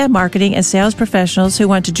media, marketing, and sales professionals who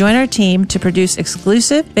want to join our team to produce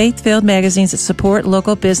exclusive, faith-filled magazines that support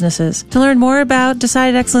local businesses. To learn more about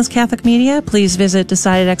Decided Excellence Catholic Media, please visit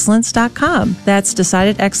decidedexcellence.com. That's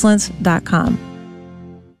decidedexcellence.com.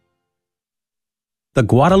 The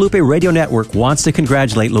Guadalupe Radio Network wants to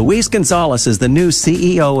congratulate Luis Gonzalez as the new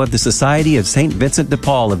CEO of the Society of St. Vincent de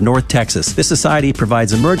Paul of North Texas. This society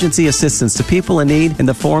provides emergency assistance to people in need in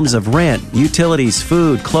the forms of rent, utilities,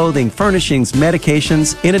 food, clothing, furnishings,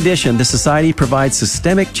 medications. In addition, the society provides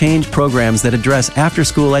systemic change programs that address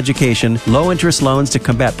after-school education, low-interest loans to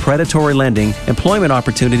combat predatory lending, employment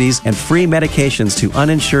opportunities, and free medications to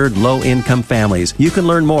uninsured low-income families. You can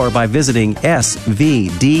learn more by visiting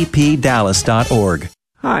svdpdallas.org.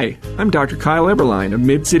 Hi, I'm Dr. Kyle Eberline of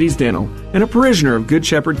Mid-Cities Dental and a parishioner of Good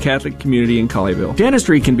Shepherd Catholic Community in Colleyville.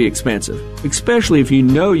 Dentistry can be expensive, especially if you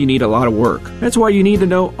know you need a lot of work. That's why you need to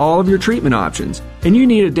know all of your treatment options, and you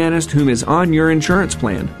need a dentist whom is on your insurance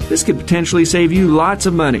plan. This could potentially save you lots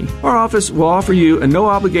of money. Our office will offer you a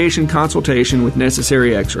no-obligation consultation with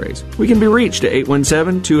necessary x-rays. We can be reached at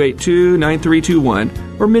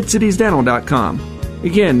 817-282-9321 or midcitiesdental.com.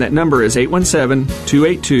 Again, that number is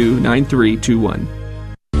 817-282-9321.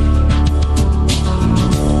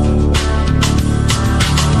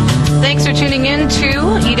 Thanks for tuning in to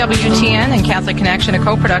EWTN and Catholic Connection, a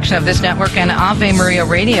co-production of this network and Ave Maria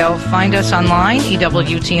Radio. Find us online,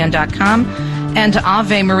 EWTN.com and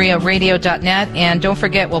AveMariaRadio.net. And don't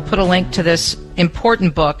forget, we'll put a link to this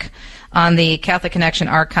important book on the Catholic Connection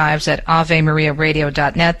archives at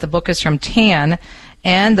AveMariaRadio.net. The book is from Tan,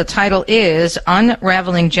 and the title is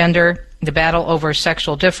Unraveling Gender, The Battle Over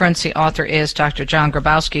Sexual Difference. The author is Dr. John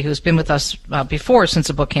Grabowski, who's been with us before since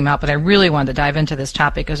the book came out, but I really wanted to dive into this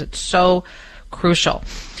topic because it's so crucial.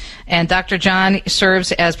 And Dr. John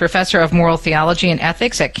serves as professor of moral theology and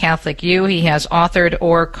ethics at Catholic U. He has authored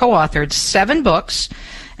or co-authored 7 books,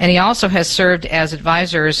 and he also has served as an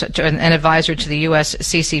advisor to the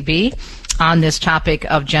USCCB on this topic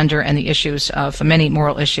of gender and the issues of many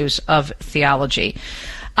moral issues of theology.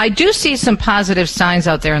 I do see some positive signs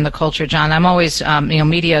out there in the culture, John. I'm always,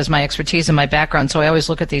 media is my expertise and my background, so I always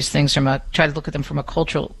look at these things try to look at them from a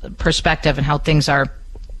cultural perspective and how things are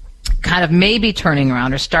kind of maybe turning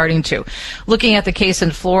around or starting to. Looking at the case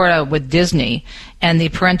in Florida with Disney and the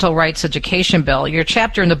parental rights education bill, your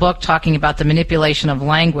chapter in the book talking about the manipulation of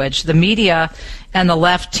language, the media and the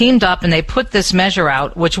left teamed up and they put this measure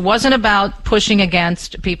out, which wasn't about pushing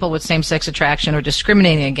against people with same-sex attraction or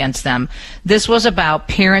discriminating against them. This was about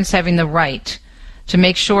parents having the right to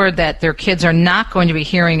make sure that their kids are not going to be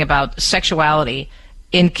hearing about sexuality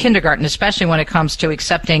in kindergarten, especially when it comes to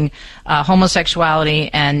accepting homosexuality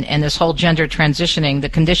and this whole gender transitioning, the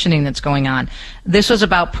conditioning that's going on. This was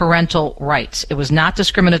about parental rights. It was not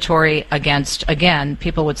discriminatory against, again,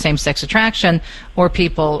 people with same-sex attraction or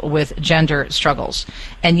people with gender struggles.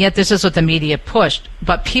 And yet this is what the media pushed.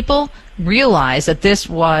 But people realized that this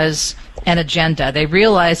was an agenda. They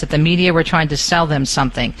realized that the media were trying to sell them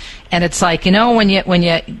something. And it's like, when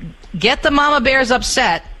you get the mama bears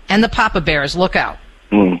upset and the papa bears, look out.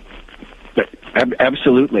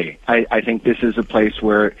 Absolutely. I think this is a place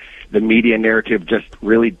where the media narrative just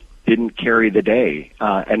really didn't carry the day,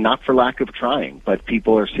 and not for lack of trying, but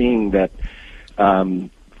people are seeing that,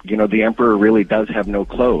 the emperor really does have no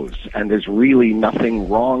clothes, and there's really nothing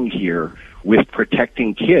wrong here with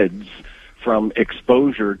protecting kids from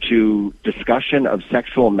exposure to discussion of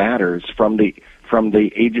sexual matters from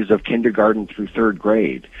the ages of kindergarten through 3rd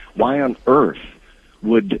grade. Why on earth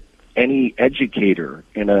would any educator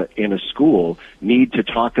in a school need to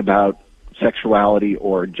talk about sexuality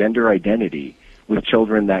or gender identity with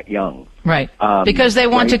children that young? Right. Because they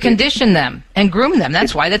want to condition them and groom them.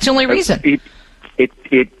 That's why. That's the only reason.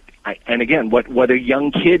 And again, what a young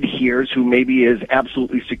kid hears who maybe is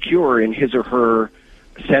absolutely secure in his or her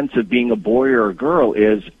sense of being a boy or a girl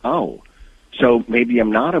is, oh, so maybe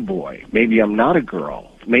I'm not a boy, maybe I'm not a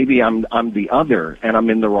girl, maybe I'm the other and I'm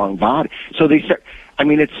in the wrong body. So they start.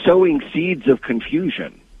 It's sowing seeds of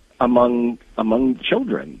confusion among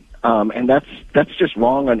children, and that's just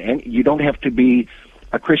wrong. You don't have to be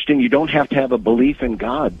a Christian. You don't have to have a belief in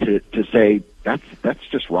God to say that's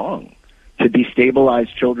just wrong, to destabilize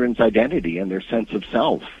children's identity and their sense of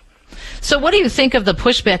self. So what do you think of the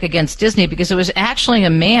pushback against Disney? Because it was actually a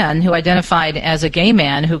man who identified as a gay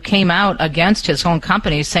man who came out against his own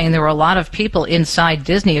company, saying there were a lot of people inside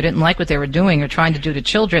Disney who didn't like what they were doing or trying to do to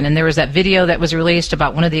children. And there was that video that was released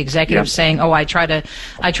about one of the executives saying, "Oh, I try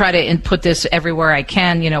to input this everywhere I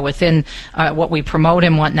can, within what we promote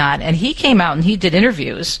and whatnot." And he came out and he did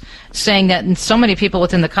interviews saying that so many people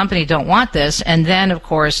within the company don't want this. And then, of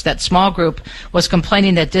course, that small group was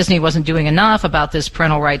complaining that Disney wasn't doing enough about this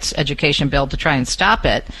parental rights education bill to try and stop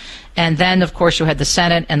it. And then, of course, you had the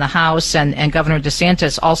Senate and the House and Governor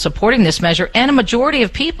DeSantis all supporting this measure, and a majority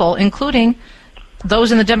of people, including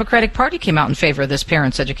those in the Democratic Party, came out in favor of this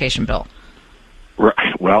parents' education bill.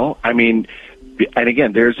 Right. Well, and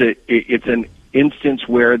again, it's an instance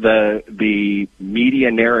where the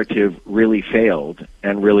media narrative really failed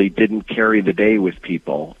and really didn't carry the day with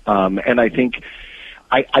people. And I think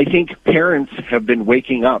parents have been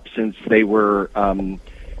waking up since they were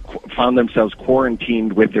found themselves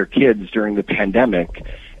quarantined with their kids during the pandemic,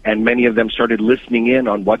 and many of them started listening in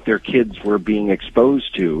on what their kids were being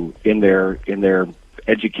exposed to in their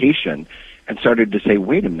education, and started to say,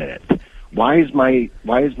 wait a minute, why is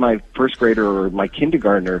my first grader or my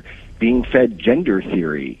kindergartner being fed gender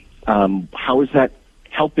theory? How is that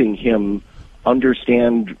helping him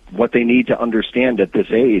understand what they need to understand at this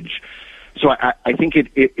age? So I think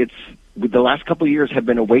it's the last couple of years have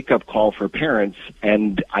been a wake-up call for parents,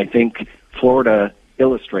 and I think Florida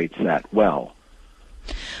illustrates that well.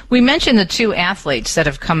 We mentioned the 2 athletes that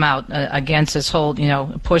have come out against this whole,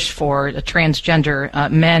 push for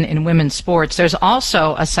transgender men in women's sports. There's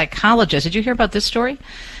also a psychologist. Did you hear about this story?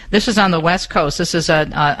 This is on the West Coast. This is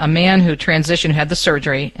a man who transitioned, had the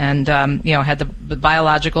surgery, and had the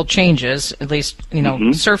biological changes, at least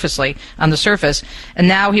surfacely on the surface. And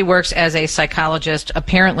now he works as a psychologist,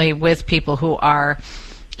 apparently with people who are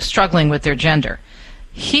struggling with their gender.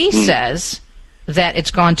 He says that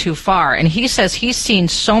it's gone too far. And he says he's seen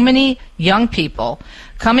so many young people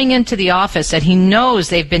coming into the office that he knows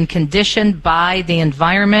they've been conditioned by the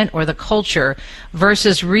environment or the culture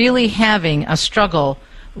versus really having a struggle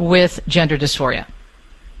with gender dysphoria.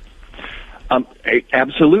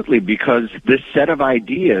 Absolutely, because this set of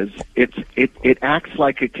ideas, it acts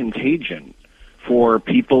like a contagion for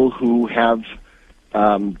people who have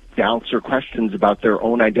doubts or questions about their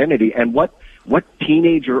own identity. And what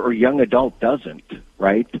teenager or young adult doesn't,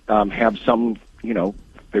 right? Have some,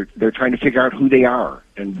 they're trying to figure out who they are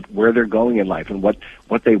and where they're going in life and what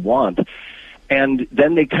they want. And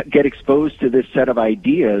then they get exposed to this set of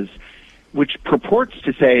ideas, which purports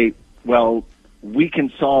to say, well, we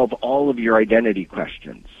can solve all of your identity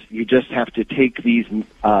questions. You just have to take these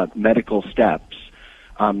medical steps.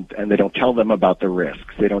 And they don't tell them about the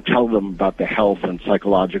risks. They don't tell them about the health and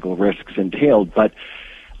psychological risks entailed. But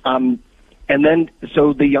and then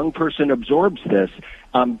so the young person absorbs this.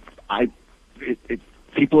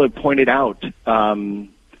 People have pointed out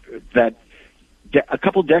that a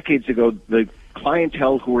couple decades ago, the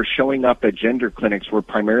clientele who were showing up at gender clinics were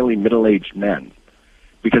primarily middle-aged men,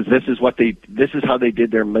 because this is how they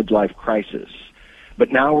did their midlife crisis.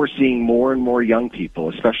 But now we're seeing more and more young people,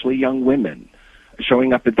 especially young women,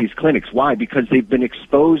 showing up at these clinics. Why? Because they've been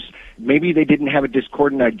exposed. Maybe they didn't have a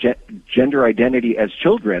discordant gender identity as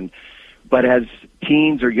children, but as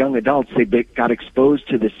teens or young adults, they got exposed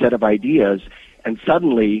to this set of ideas, and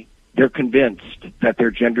suddenly they're convinced that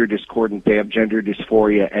they're gender discordant, they have gender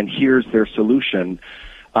dysphoria, and here's their solution.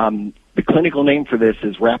 The clinical name for this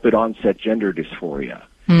is rapid onset gender dysphoria,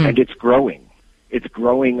 and it's growing. It's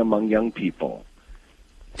growing among young people.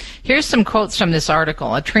 Here's some quotes from this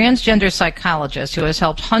article. A transgender psychologist who has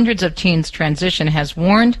helped hundreds of teens transition has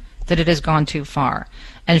warned that it has gone too far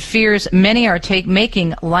and fears many are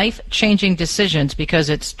making life-changing decisions because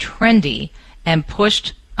it's trendy and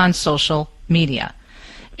pushed on social media.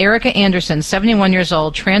 Erica Anderson, 71 years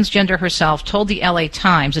old, transgender herself, told the LA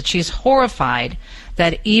Times that she's horrified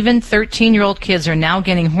that even 13-year-old kids are now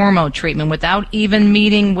getting hormone treatment without even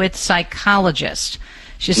meeting with psychologists.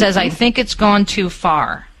 She says, I think it's gone too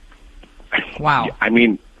far. Wow. I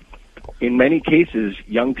mean, in many cases,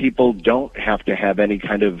 young people don't have to have any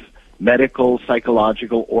kind of medical,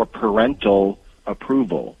 psychological, or parental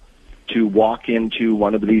approval to walk into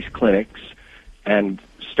one of these clinics and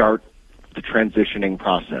start the transitioning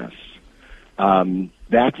process.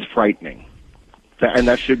 That's frightening. And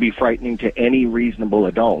that should be frightening to any reasonable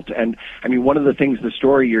adult. And, I mean, one of the things the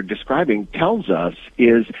story you're describing tells us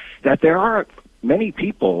is that there are many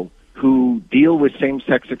people who deal with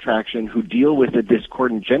same-sex attraction, who deal with a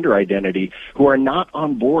discordant gender identity, who are not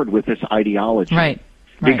on board with this ideology. Right.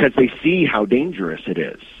 Because they see how dangerous it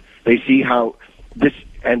is. They see how this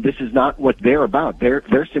is not what they're about.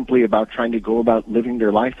 They're simply about trying to go about living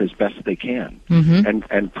their life as best they can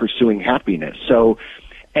and pursuing happiness. So,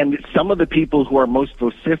 and some of the people who are most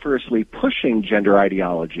vociferously pushing gender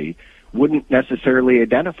ideology wouldn't necessarily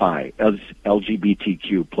identify as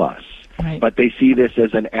LGBTQ+. Right. But they see this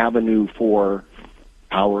as an avenue for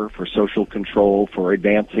power, for social control, for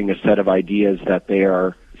advancing a set of ideas that they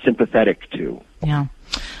are sympathetic to. Yeah.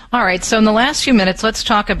 All right, so in the last few minutes, let's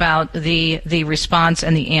talk about the response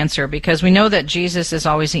and the answer, because we know that Jesus is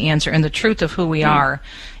always the answer, and the truth of who we are,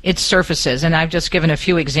 it surfaces. And I've just given a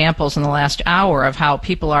few examples in the last hour of how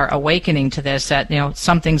people are awakening to this, that,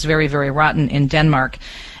 something's very, very rotten in Denmark.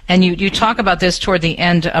 And you talk about this toward the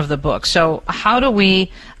end of the book. So how do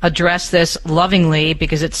we address this lovingly,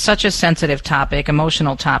 because it's such a sensitive topic,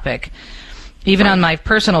 emotional topic? Even on my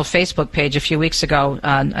personal Facebook page a few weeks ago,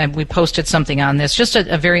 we posted something on this, just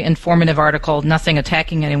a very informative article, nothing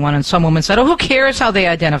attacking anyone, and some woman said, who cares how they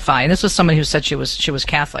identify? And this was somebody who said she was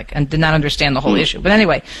Catholic and did not understand the whole issue. But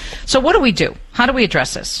anyway, so what do we do? How do we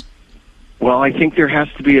address this? Well, I think there has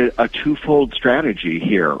to be a twofold strategy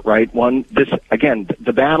here, right? One,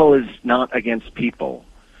 the battle is not against people.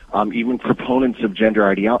 Even proponents of gender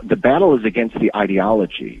ideology, the battle is against the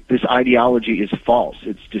ideology. This ideology is false.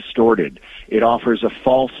 It's distorted. It offers a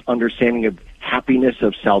false understanding of happiness,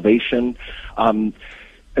 of salvation. And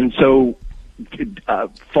so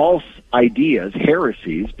false ideas,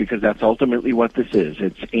 heresies, because that's ultimately what this is.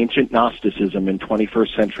 It's ancient Gnosticism in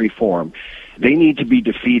 21st century form. They need to be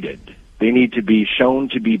defeated. They need to be shown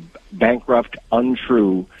to be bankrupt,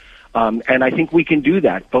 untrue. And I think we can do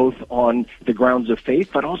that both on the grounds of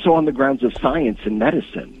faith, but also on the grounds of science and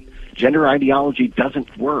medicine. Gender ideology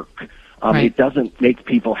doesn't work. Right. It doesn't make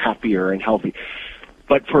people happier and healthy.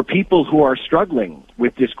 But for people who are struggling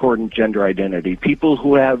with discordant gender identity, people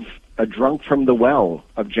who have drunk from the well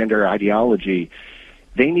of gender ideology,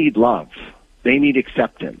 they need love. They need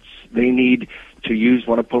acceptance. they need, to use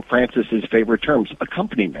one of Pope Francis's favorite terms,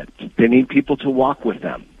 accompaniment. They need people to walk with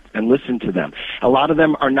them and listen to them. A lot of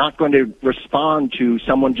them are not going to respond to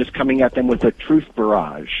someone just coming at them with a truth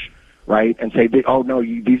barrage, right? And say, oh no,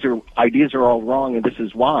 these ideas are all wrong and this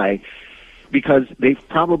is why, because they've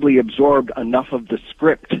probably absorbed enough of the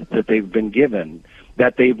script that they've been given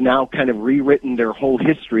that they've now kind of rewritten their whole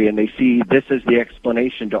history and they see this as the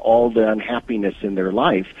explanation to all the unhappiness in their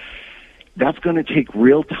life. That's going to take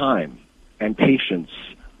real time and patience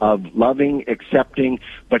of loving, accepting,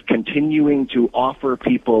 but continuing to offer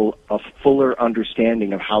people a fuller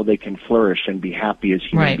understanding of how they can flourish and be happy as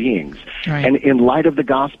human beings. Right. And in light of the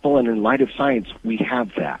gospel and in light of science, we have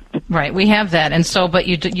that. Right, we have that. And so, but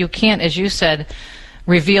you can't, as you said,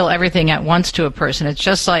 reveal everything at once to a person. It's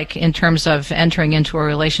just like in terms of entering into a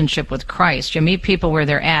relationship with Christ. You meet people where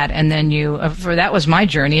they're at, and then that was my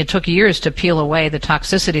journey. It took years to peel away the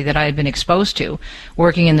toxicity that I had been exposed to,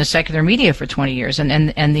 working in the secular media for 20 years,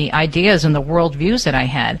 and the ideas and the worldviews that I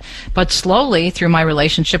had. But slowly, through my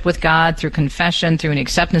relationship with God, through confession, through an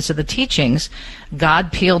acceptance of the teachings,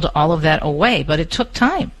 God peeled all of that away, but it took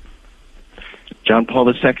time. John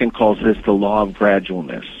Paul II calls this the law of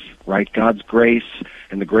gradualness. Right? God's grace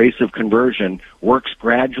and the grace of conversion works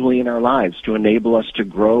gradually in our lives to enable us to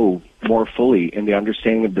grow more fully in the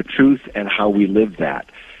understanding of the truth and how we live that.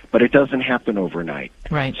 But it doesn't happen overnight.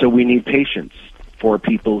 Right. So we need patience for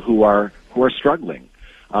people who are struggling,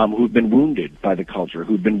 who've been wounded by the culture,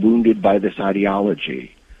 who've been wounded by this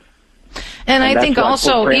ideology. And I think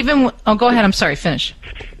also go ahead, I'm sorry, finish.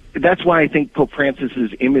 That's why I think Pope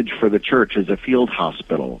Francis's image for the church as a field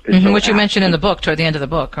hospital is which you mentioned in the book, toward the end of the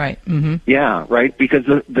book, right? Mm-hmm. Yeah, right, because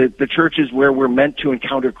the church is where we're meant to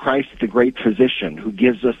encounter Christ, the great physician, who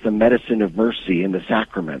gives us the medicine of mercy in the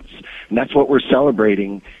sacraments. And that's what we're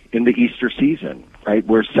celebrating in the Easter season, right?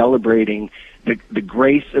 We're celebrating the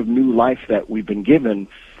grace of new life that we've been given,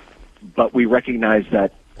 but we recognize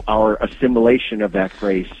that our assimilation of that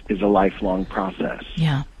grace is a lifelong process.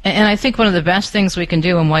 Yeah. And I think one of the best things we can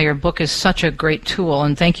do, and why your book is such a great tool,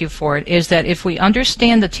 and thank you for it, is that if we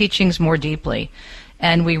understand the teachings more deeply,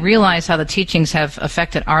 and we realize how the teachings have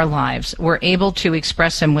affected our lives, we're able to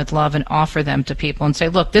express them with love and offer them to people and say,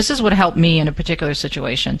 look, this is what helped me in a particular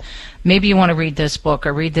situation. Maybe you want to read this book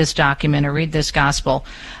or read this document or read this gospel.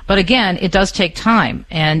 But again, it does take time,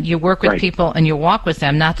 and you work with people and you walk with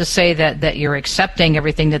them, not to say that you're accepting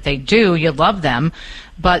everything that they do, you love them,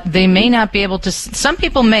 but they may not be able to, some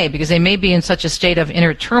people may, because they may be in such a state of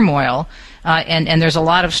inner turmoil. And there's a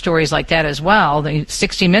lot of stories like that as well.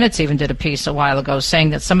 60 Minutes even did a piece a while ago saying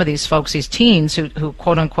that some of these folks, these teens who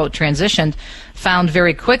quote-unquote transitioned, found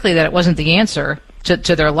very quickly that it wasn't the answer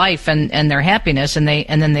to their life and their happiness, and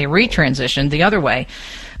then they retransitioned the other way.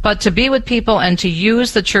 But to be with people and to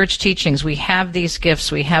use the church teachings, we have these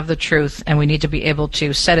gifts, we have the truth, and we need to be able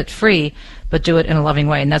to set it free, but do it in a loving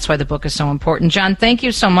way. And that's why the book is so important. John, thank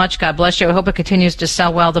you so much. God bless you. I hope it continues to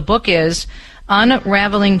sell well. The book is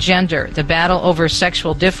Unraveling Gender, The Battle Over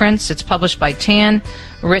Sexual Difference. It's published by TAN,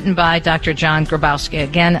 written by Dr. John Grabowski.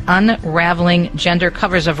 Again, Unraveling Gender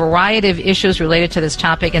covers a variety of issues related to this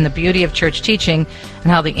topic and the beauty of church teaching,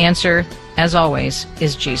 and how the answer, as always,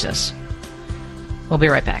 is Jesus. We'll be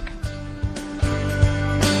right back.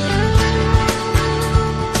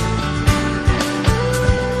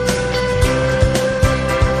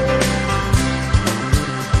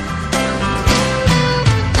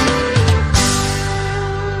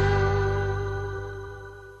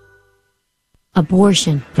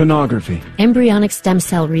 Abortion, pornography, embryonic stem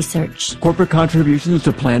cell research, corporate contributions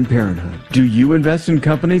to Planned Parenthood. Do you invest in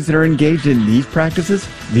companies that are engaged in these practices?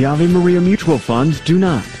 The Ave Maria Mutual Funds do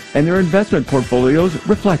not, and their investment portfolios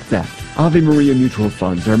reflect that. Ave Maria Mutual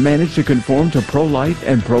Funds are managed to conform to pro-life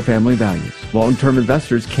and pro-family values. Long-term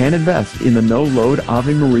investors can invest in the no-load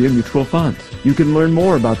Ave Maria Mutual Funds. You can learn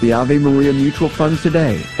more about the Ave Maria Mutual Funds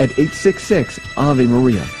today at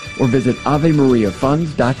 866-AVE-MARIA or visit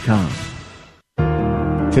AveMariaFunds.com.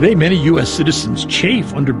 Today, many U.S. citizens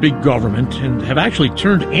chafe under big government and have actually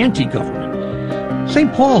turned anti-government.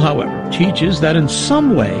 St. Paul, however, teaches that in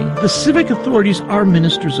some way the civic authorities are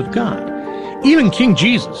ministers of God. Even King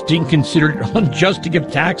Jesus didn't consider it unjust to give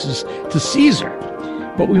taxes to Caesar.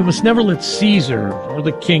 But we must never let Caesar or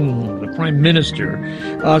the king, the prime minister,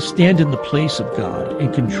 stand in the place of God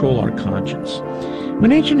and control our conscience.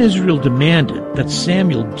 When ancient Israel demanded that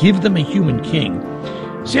Samuel give them a human king,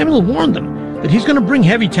 Samuel warned them that he's going to bring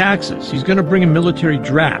heavy taxes, he's going to bring a military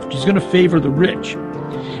draft, he's going to favor the rich.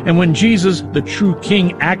 And when Jesus, the true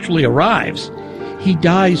king, actually arrives, he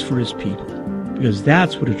dies for his people, because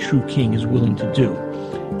that's what a true king is willing to do.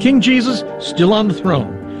 King Jesus, still on the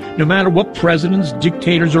throne, no matter what presidents,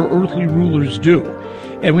 dictators, or earthly rulers do.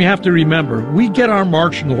 And we have to remember, we get our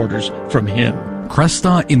marching orders from him.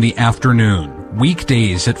 Cresta in the afternoon,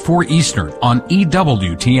 weekdays at 4 Eastern on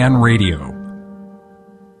EWTN Radio.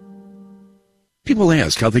 People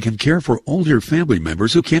ask how they can care for older family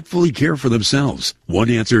members who can't fully care for themselves. One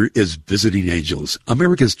answer is Visiting Angels,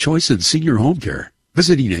 America's choice in senior home care.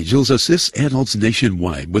 Visiting Angels assists adults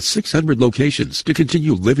nationwide with 600 locations to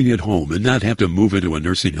continue living at home and not have to move into a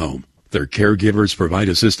nursing home. Their caregivers provide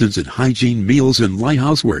assistance in hygiene, meals, and light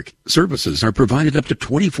housework. Services are provided up to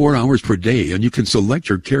 24 hours per day, and you can select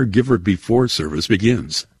your caregiver before service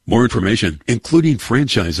begins. More information, including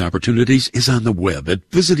franchise opportunities, is on the web at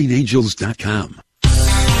visitingangels.com.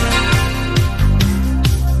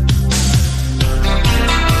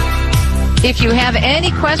 If you have any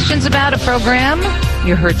questions about a program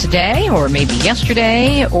you heard today or maybe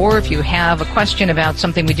yesterday, or if you have a question about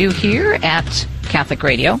something we do here at Catholic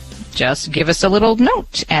Radio, just give us a little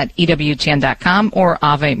note at EWTN.com or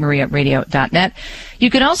AveMariaRadio.net. You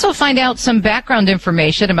can also find out some background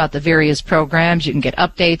information about the various programs. You can get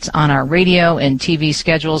updates on our radio and TV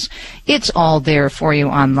schedules. It's all there for you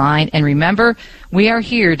online. And remember, we are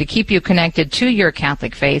here to keep you connected to your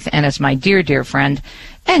Catholic faith. And as my dear, dear friend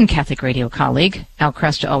and Catholic Radio colleague, Al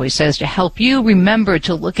Cresta, always says, to help you remember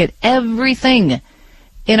to look at everything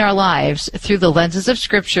in our lives through the lenses of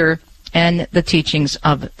Scripture and the teachings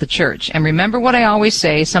of the Church. And remember what I always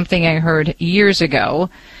say, something I heard years ago,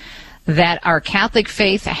 that our Catholic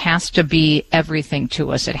faith has to be everything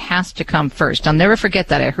to us. It has to come first. I'll never forget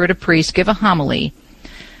that. I heard a priest give a homily,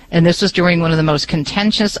 and this was during one of the most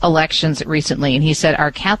contentious elections recently, and he said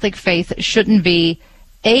our Catholic faith shouldn't be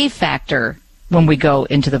a factor when we go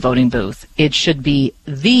into the voting booth. It should be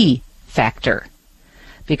the factor.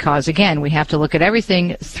 Because, again, we have to look at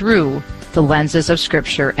everything through the lenses of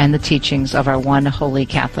Scripture and the teachings of our one holy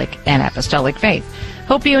Catholic and Apostolic faith.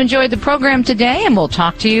 Hope you enjoyed the program today, and we'll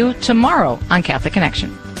talk to you tomorrow on Catholic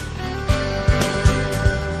Connection.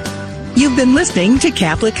 You've been listening to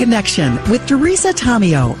Catholic Connection with Teresa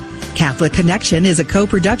Tomeo. Catholic Connection is a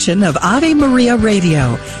co-production of Ave Maria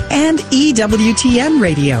Radio and EWTN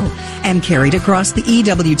Radio and carried across the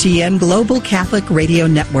EWTN Global Catholic Radio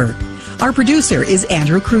Network. Our producer is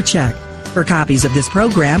Andrew Kruchek. For copies of this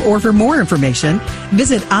program or for more information,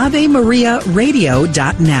 visit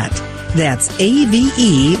AveMariaRadio.net. That's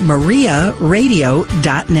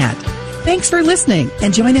AveMariaRadio.net. Thanks for listening,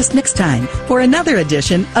 and join us next time for another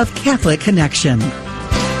edition of Catholic Connection.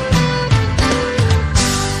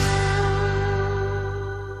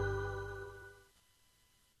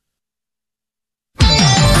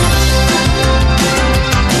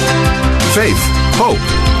 Faith, hope,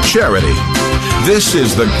 charity. This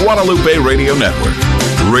is the Guadalupe Radio Network,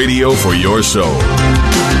 radio for your soul.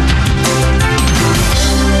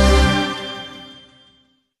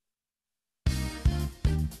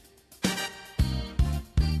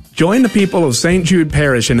 Join the people of St. Jude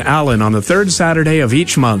Parish in Allen on the third Saturday of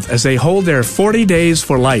each month as they hold their 40 Days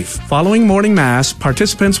for Life. Following morning mass,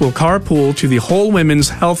 participants will carpool to the Whole Women's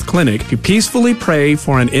Health Clinic to peacefully pray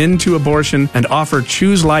for an end to abortion and offer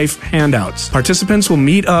Choose Life handouts. Participants will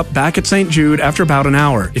meet up back at St. Jude after about an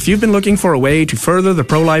hour. If you've been looking for a way to further the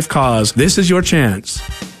pro-life cause, this is your chance.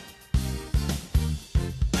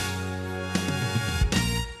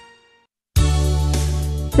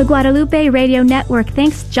 The Guadalupe Radio Network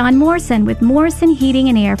thanks John Morrison with Morrison Heating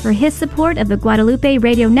and Air for his support of the Guadalupe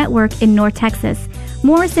Radio Network in North Texas.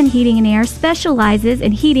 Morrison Heating and Air specializes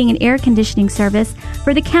in heating and air conditioning service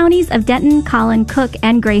for the counties of Denton, Collin, Cook,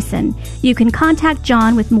 and Grayson. You can contact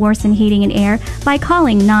John with Morrison Heating and Air by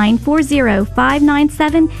calling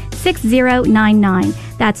 940-597-6099.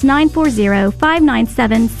 That's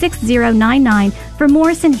 940-597-6099 for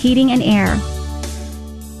Morrison Heating and Air.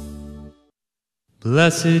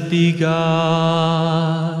 Blessed be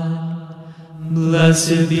God,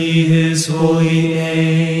 blessed be His holy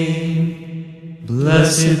name,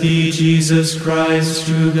 blessed be Jesus Christ,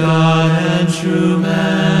 true God and true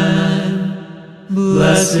man,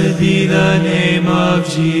 blessed be the name of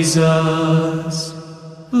Jesus,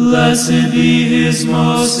 blessed be His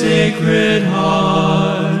most sacred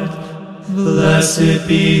heart, blessed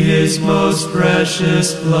be His most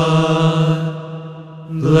precious blood.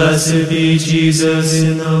 Blessed be Jesus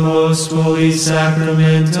in the most holy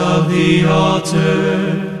sacrament of the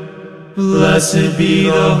altar. Blessed be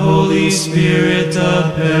the Holy Spirit,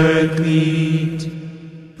 the Paraclete.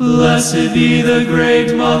 Blessed be the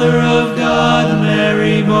great Mother of God,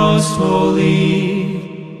 Mary most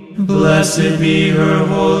holy. Blessed be her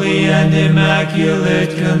holy and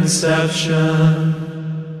immaculate conception.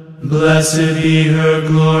 Blessed be her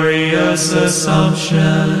glorious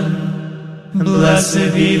Assumption.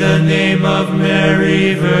 Blessed be the name of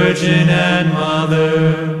Mary, Virgin and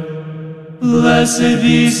Mother. Blessed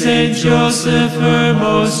be Saint Joseph, her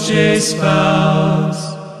most chaste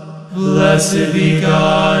spouse. Blessed be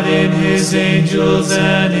God in his angels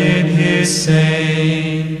and in his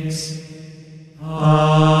saints.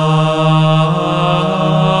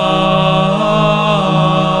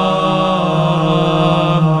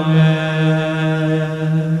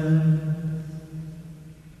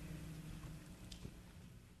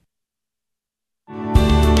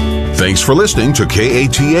 Thanks for listening to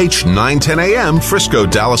KATH 910 AM, Frisco,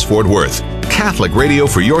 Dallas, Fort Worth. Catholic radio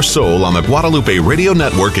for your soul on the Guadalupe Radio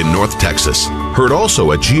Network in North Texas. Heard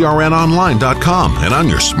also at grnonline.com and on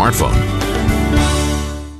your smartphone.